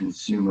kind of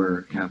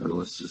consumer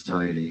capitalist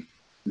society,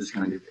 this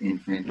kind of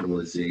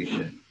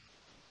infantilization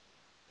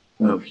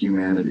of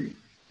humanity.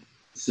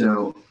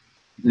 So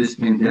this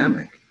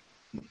pandemic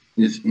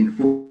is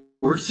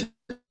enforcing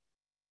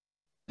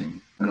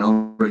an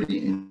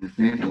already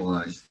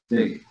infantilized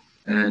state.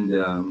 And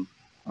a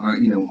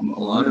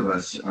lot of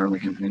us, our only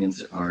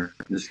companions are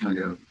this kind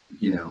of,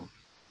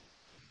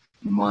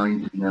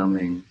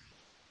 mind-numbing,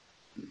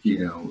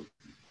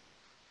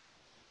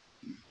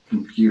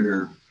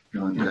 computer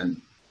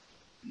content,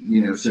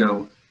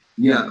 So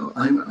yeah,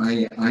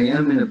 I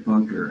am in a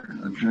bunker.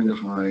 I'm trying to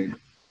hide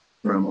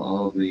from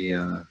all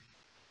the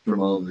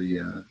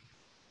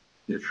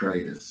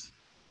detritus,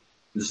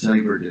 the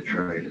cyber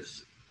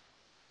detritus.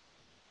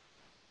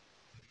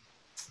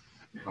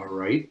 All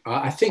right.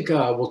 I think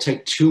we'll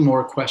take two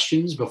more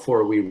questions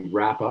before we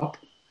wrap up.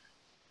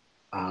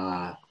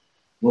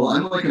 Well,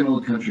 I'm like an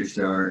old country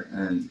star,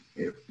 and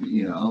if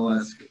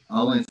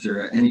I'll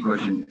answer any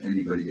question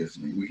anybody gives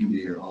me. We can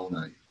be here all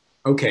night.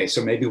 Okay,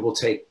 so maybe we'll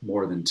take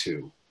more than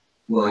two.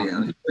 Well, yeah,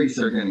 until you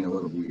start getting a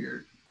little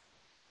weird.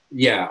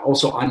 Yeah.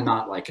 Also, I'm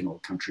not like an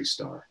old country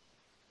star.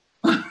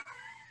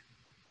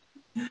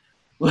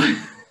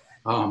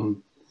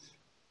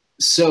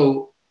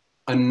 So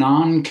a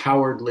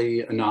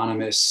non-cowardly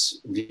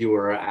anonymous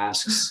viewer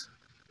asks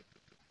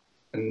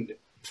a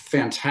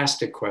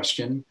fantastic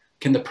question.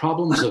 Can the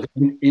problems of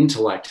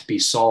intellect be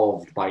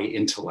solved by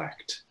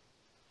intellect?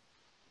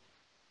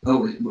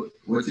 Oh,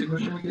 what's the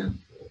question again?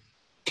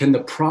 Can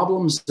the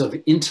problems of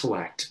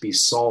intellect be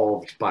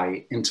solved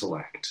by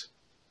intellect?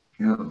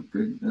 Oh,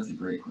 good. That's a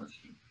great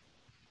question.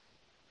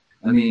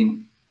 I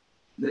mean,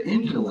 the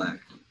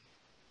intellect,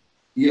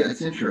 yeah,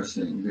 it's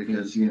interesting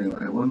because,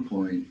 at one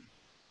point,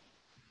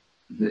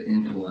 the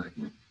intellect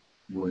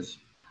was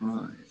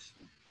prized.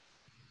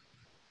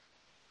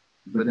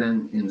 But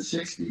then in the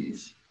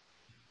 60s,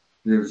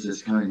 there was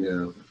this kind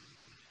of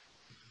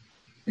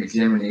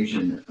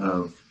examination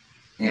of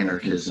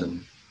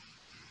anarchism,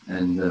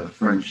 and the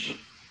French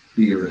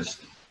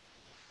theorist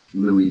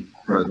Louis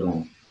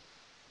Proudhon,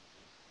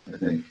 I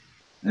think,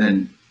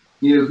 and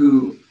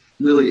who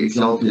really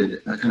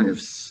exalted a kind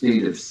of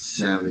state of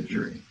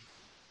savagery.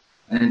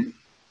 And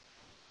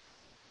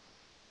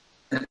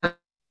at that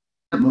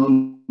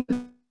moment,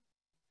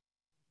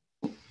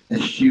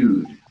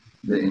 eschewed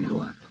the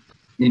intellect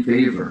in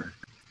favor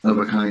of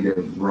a kind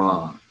of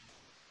raw,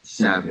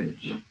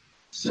 savage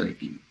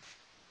psyche.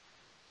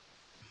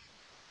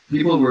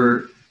 People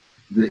were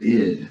the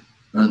id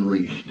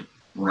unleashed,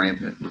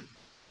 rampant,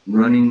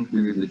 running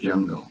through the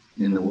jungle,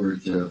 in the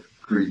words of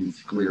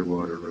Creedence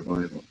Clearwater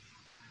Revival.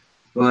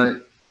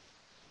 But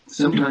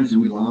sometimes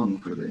we long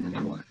for the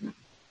intellect.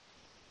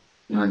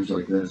 Times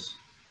like this,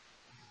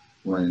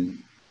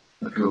 when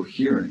a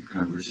coherent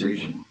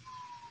conversation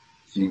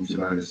seems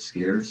about as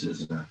scarce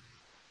as a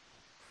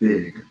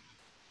fig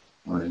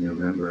on a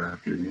November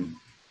afternoon.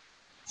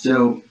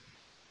 So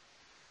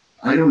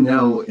I don't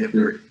know if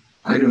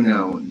I don't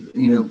know,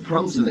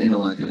 problems with the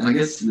intellect. I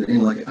guess the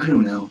intellect, I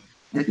don't know.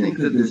 I think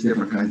that there's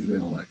different kinds of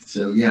intellect.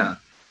 So yeah,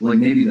 like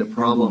maybe the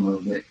problem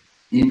of the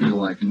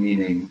intellect,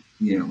 meaning,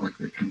 like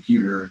the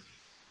computer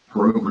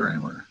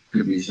programmer,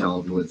 could be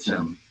solved with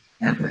some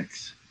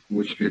ethics,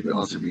 which could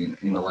also be an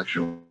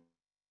intellectual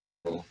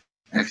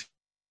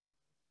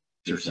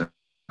exercise,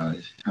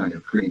 kind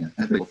of creating an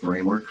ethical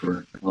framework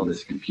for all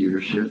this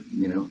computer shit,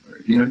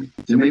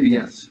 So maybe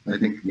yes, I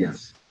think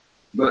yes,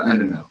 but I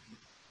don't know.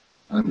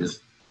 I'm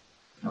just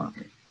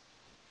talking.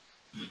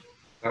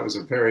 That was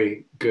a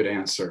very good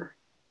answer.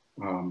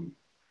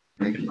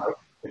 Thank you.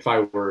 If I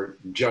were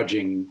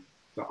judging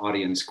the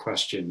audience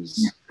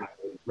questions, I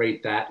would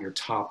rate that your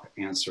top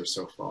answer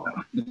so far.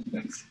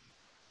 Thanks.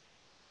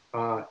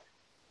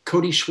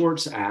 Cody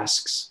Schwartz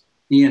asks,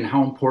 Ian,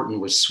 how important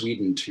was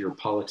Sweden to your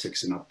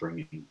politics and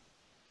upbringing?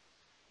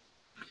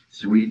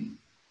 Sweden.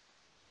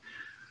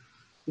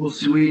 Well,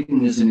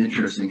 Sweden is an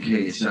interesting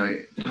case.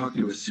 I talked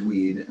to a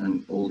Swede,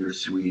 an older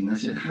Swede, and I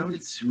said, how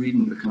did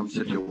Sweden become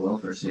such a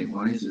welfare state?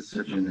 Why is it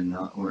such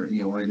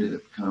why did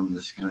it become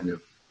this kind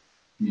of,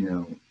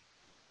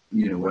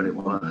 what it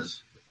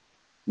was,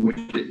 which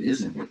it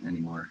isn't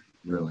anymore,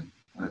 really,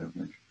 I don't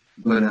think.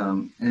 But,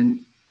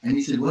 and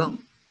he said, well,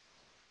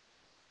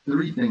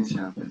 three things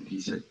happened. He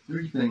said,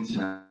 three things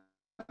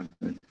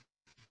happened.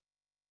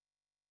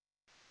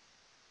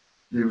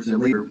 There was a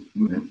labor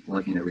movement,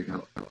 like in every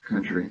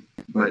country,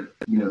 but,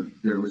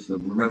 there was the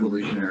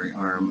revolutionary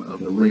arm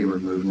of the labor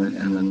movement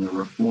and then the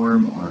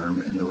reform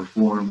arm, and the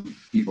reform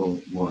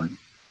people won,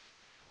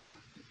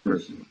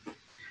 first of all.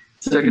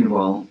 Second of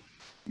all,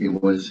 it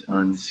was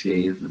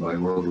unscathed by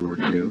World War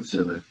II,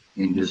 so the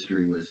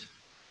industry was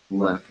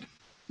left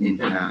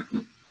intact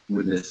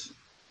with this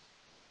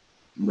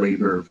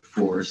labor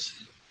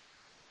force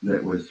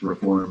that was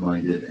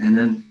reform-minded. And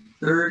then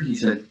third, he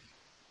said,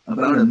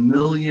 about 1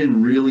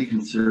 million really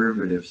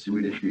conservative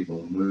Swedish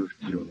people moved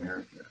to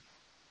America.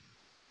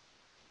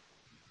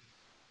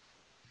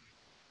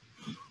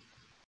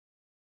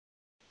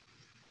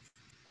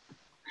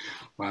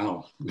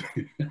 Wow.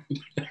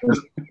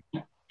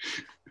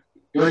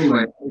 So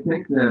anyway, I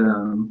think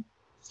that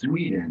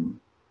Sweden,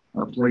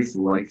 a place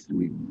like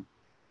Sweden,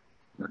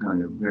 a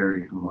kind of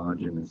very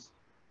homogenous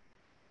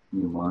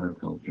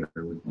monoculture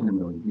with 10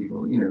 million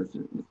people, it's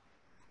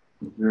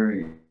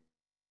very,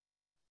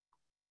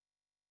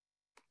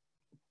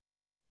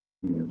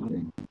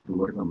 to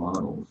look at the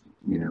models,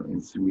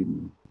 in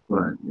Sweden,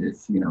 but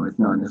it's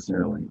not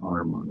necessarily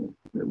our model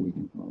that we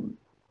can follow.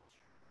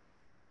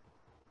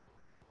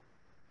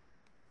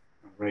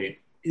 Right.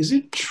 Is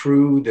it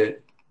true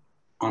that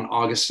on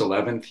August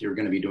 11th, you're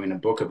going to be doing a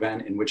book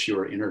event in which you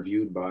were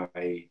interviewed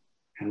by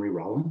Henry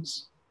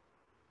Rollins?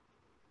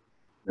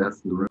 That's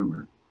the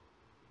rumor.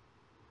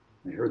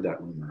 I heard that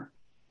rumor.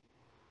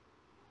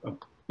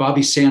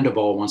 Bobby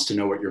Sandoval wants to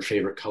know what your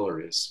favorite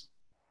color is.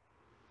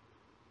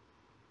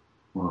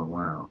 Oh,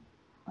 wow.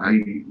 I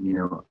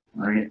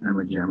am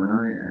a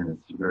Gemini, and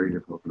it's very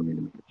difficult for me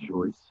to make a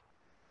choice.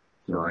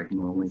 So I can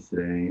only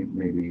say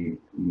maybe,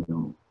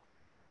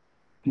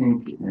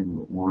 pink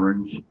and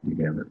orange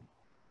together.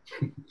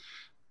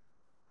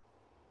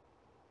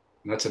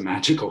 That's a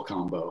magical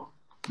combo.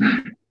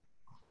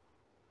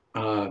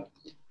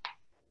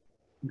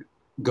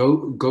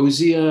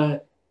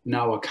 Gozia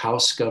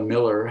Nowakowska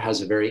Miller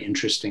has a very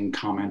interesting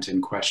comment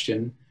and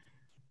question.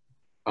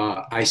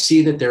 I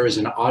see that there is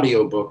an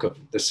audiobook of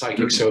the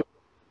Psychic Soviet.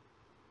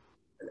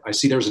 I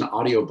see there's an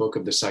audiobook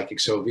of the Psychic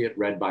Soviet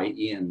read by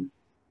Ian.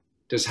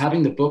 Does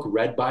having the book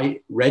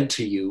read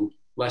to you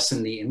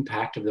lessen the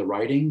impact of the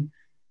writing?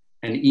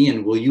 And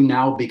Ian, will you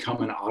now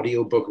become an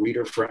audiobook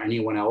reader for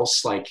anyone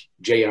else like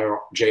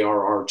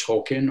J.R.R.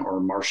 Tolkien or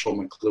Marshall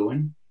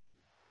McLuhan?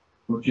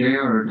 Well,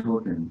 J.R.R.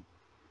 Tolkien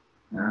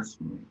asked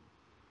me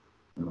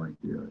if I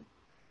might do it.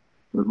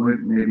 But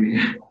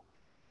maybe,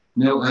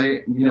 no,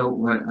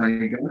 what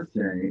I gotta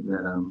say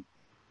that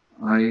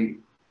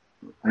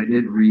I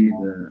did read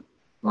the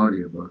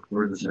audiobook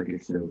for the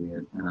Psychic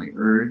Soviet, and I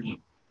urge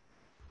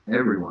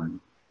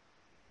everyone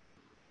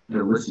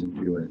to listen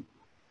to it,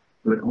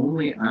 but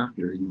only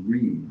after you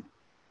read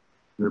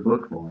the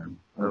book form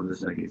of the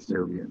Psychic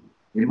Soviet.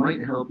 It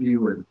might help you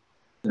with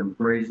some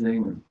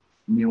phrasing or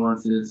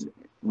nuances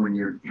when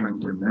you're trying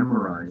to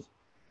memorize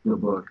the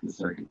book, The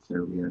Psychic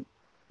Soviet.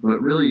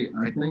 But really,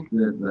 I think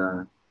that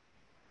the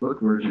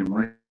book version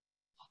might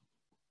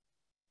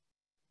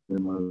be the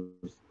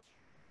most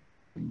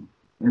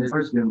And as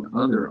far as doing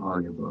other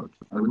audiobooks,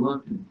 I would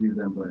love to do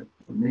them, but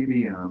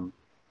maybe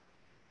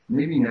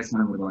maybe next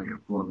time with like a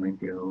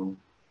flamenco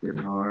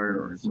guitar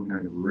or some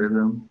kind of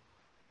rhythm,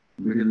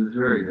 because it's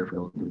very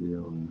difficult to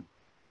do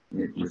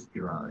and it just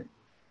dry.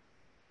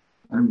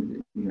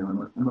 I'm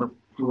a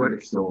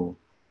poetic soul,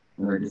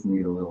 and I just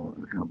need a little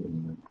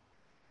accompaniment.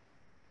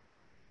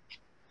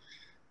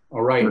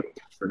 All right.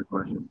 For the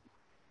question.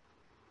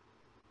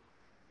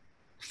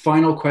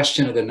 Final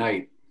question of the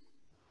night.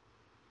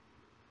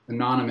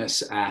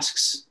 Anonymous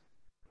asks,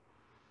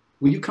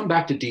 will you come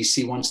back to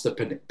DC once the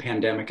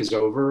pandemic is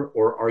over,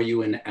 or are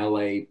you in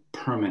LA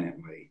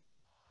permanently?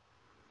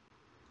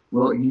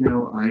 Well,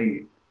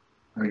 I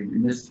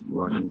miss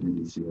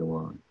Washington, D.C. a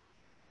lot.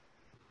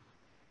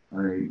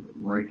 I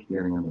like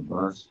getting on the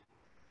bus.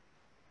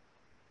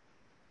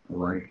 I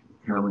like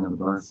traveling on the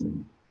bus,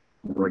 and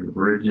I like the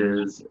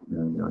bridges,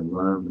 and I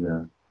love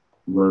the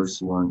low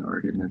slung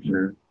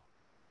architecture.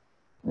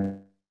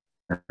 And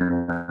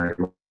I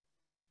like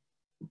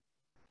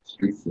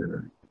streets that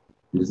are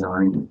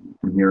designed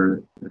to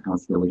mirror the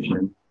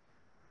constellation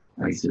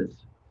Isis.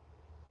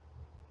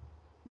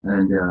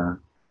 And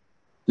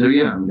so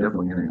yeah, I'm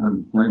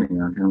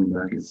planning on coming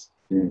back as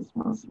soon as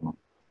possible.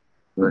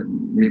 But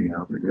maybe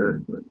not for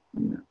good, but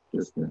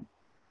just to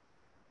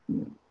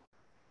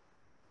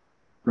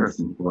press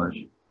and flush.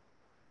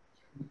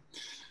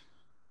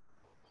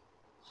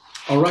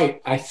 All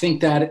right, I think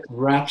that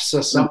wraps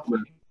us up.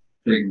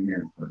 Shaking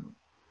hands, but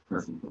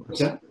press and flush. What's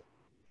that?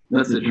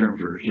 That's the term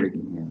for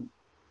shaking hands.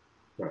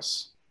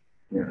 Yes.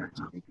 Yeah.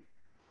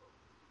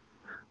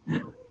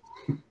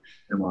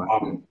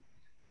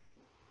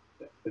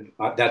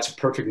 That's a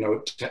perfect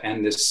note to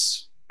end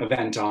this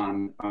event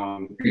on.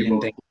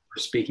 Ian, thank you for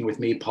speaking with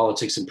me,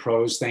 Politics and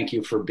Prose. Thank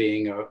you for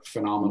being a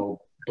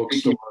phenomenal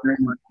bookstore. Thank you very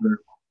much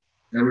for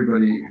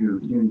everybody who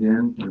tuned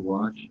in to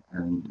watch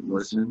and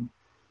listen.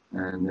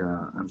 And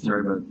I'm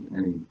sorry about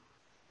any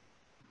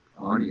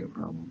audio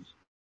problems.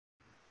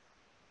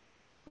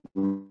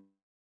 We're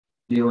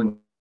dealing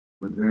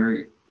with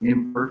very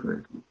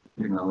imperfect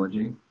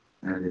technology,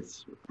 and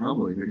it's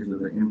probably because of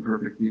the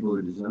imperfect people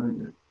who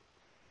designed it.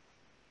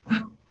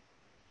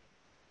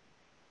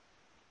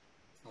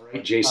 All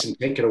right, Jason,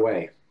 take it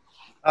away.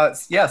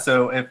 Yeah,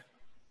 so if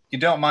you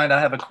don't mind, I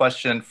have a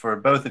question for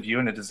both of you,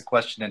 and it is a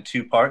question in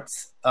two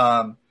parts.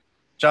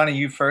 Johnny,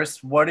 you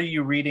first. What are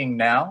you reading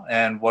now,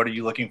 and what are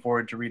you looking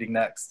forward to reading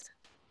next?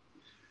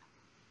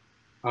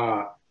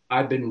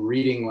 I've been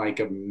reading like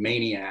a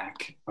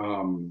maniac.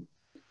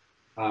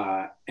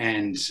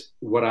 And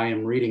what I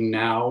am reading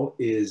now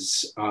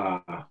is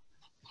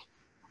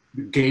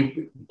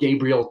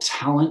Gabriel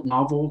Talent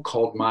novel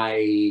called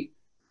I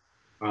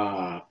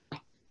don't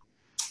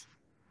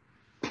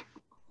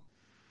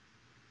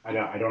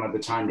have the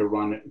time to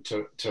run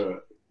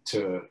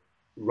to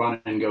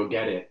run and go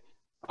get it,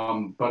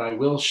 but I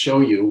will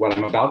show you what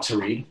I'm about to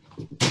read.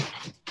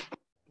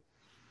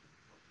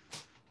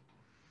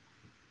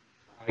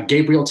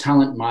 Gabriel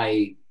Talent,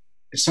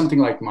 something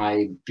like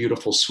My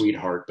Beautiful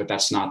Sweetheart, but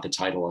that's not the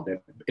title of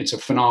it. It's a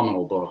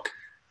phenomenal book.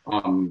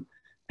 And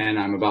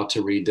I'm about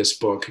to read this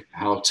book,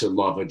 How to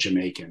Love a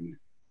Jamaican.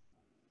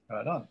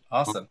 Right on.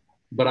 Awesome.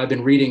 But I've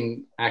been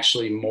reading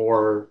actually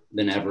more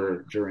than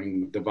ever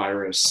during the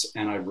virus,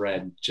 and I've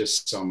read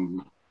just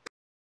some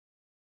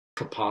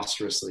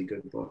preposterously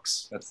good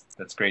books.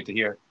 That's great to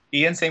hear.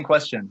 Ian, same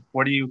question.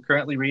 What are you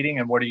currently reading,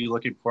 and what are you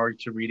looking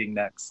forward to reading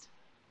next?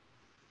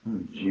 Oh,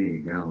 gee,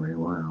 golly,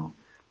 wow.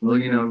 Well,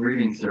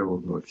 reading several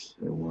books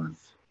at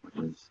once, which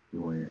is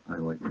the way I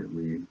like to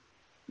read.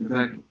 In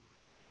fact,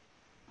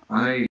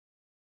 I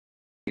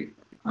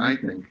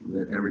think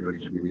that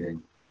everybody should be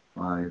reading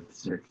 5,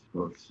 6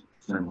 books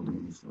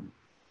simultaneously.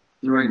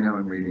 So right now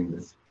I'm reading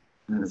this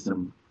kind of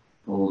some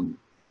old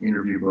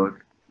interview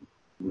book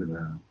with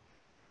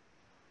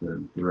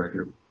the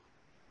director,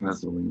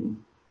 Pasolini.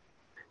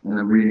 And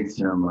I'm reading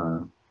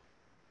some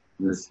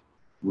this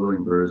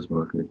William Burroughs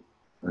book that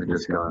I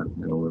just got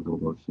at a local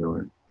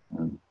bookstore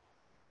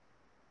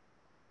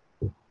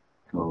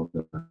called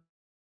the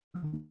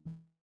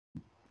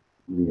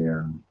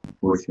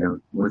Boy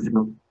Scout, what's it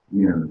called?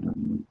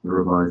 The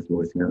revised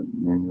Boy Scout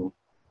manual,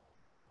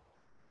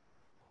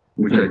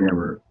 which I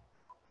never,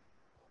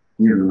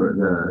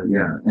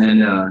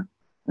 and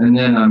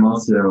then I'm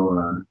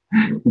also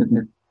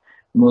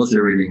I'm also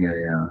reading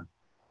a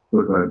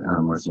book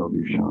about Marcel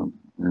Duchamp,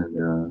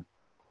 and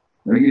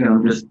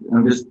I'm just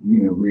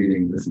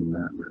reading this and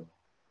that, really.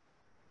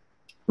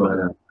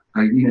 But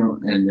I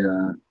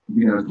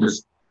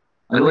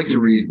like to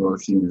read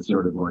books,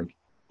 sort of like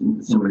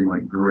somebody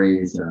might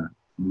graze a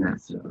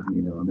mezza,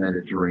 a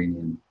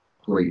Mediterranean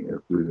plate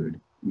of food,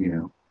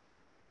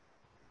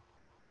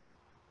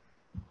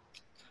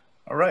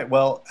 All right.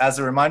 Well, as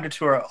a reminder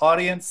to our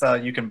audience,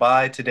 you can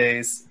buy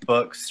today's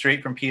book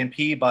straight from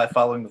P&P by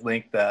following the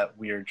link that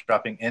we are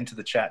dropping into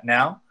the chat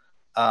now.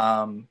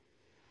 And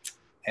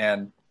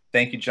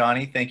thank you,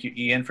 Johnny. Thank you,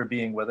 Ian, for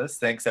being with us.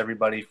 Thanks,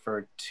 everybody,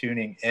 for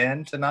tuning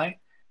in tonight.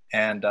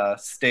 And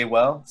stay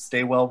well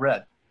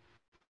read.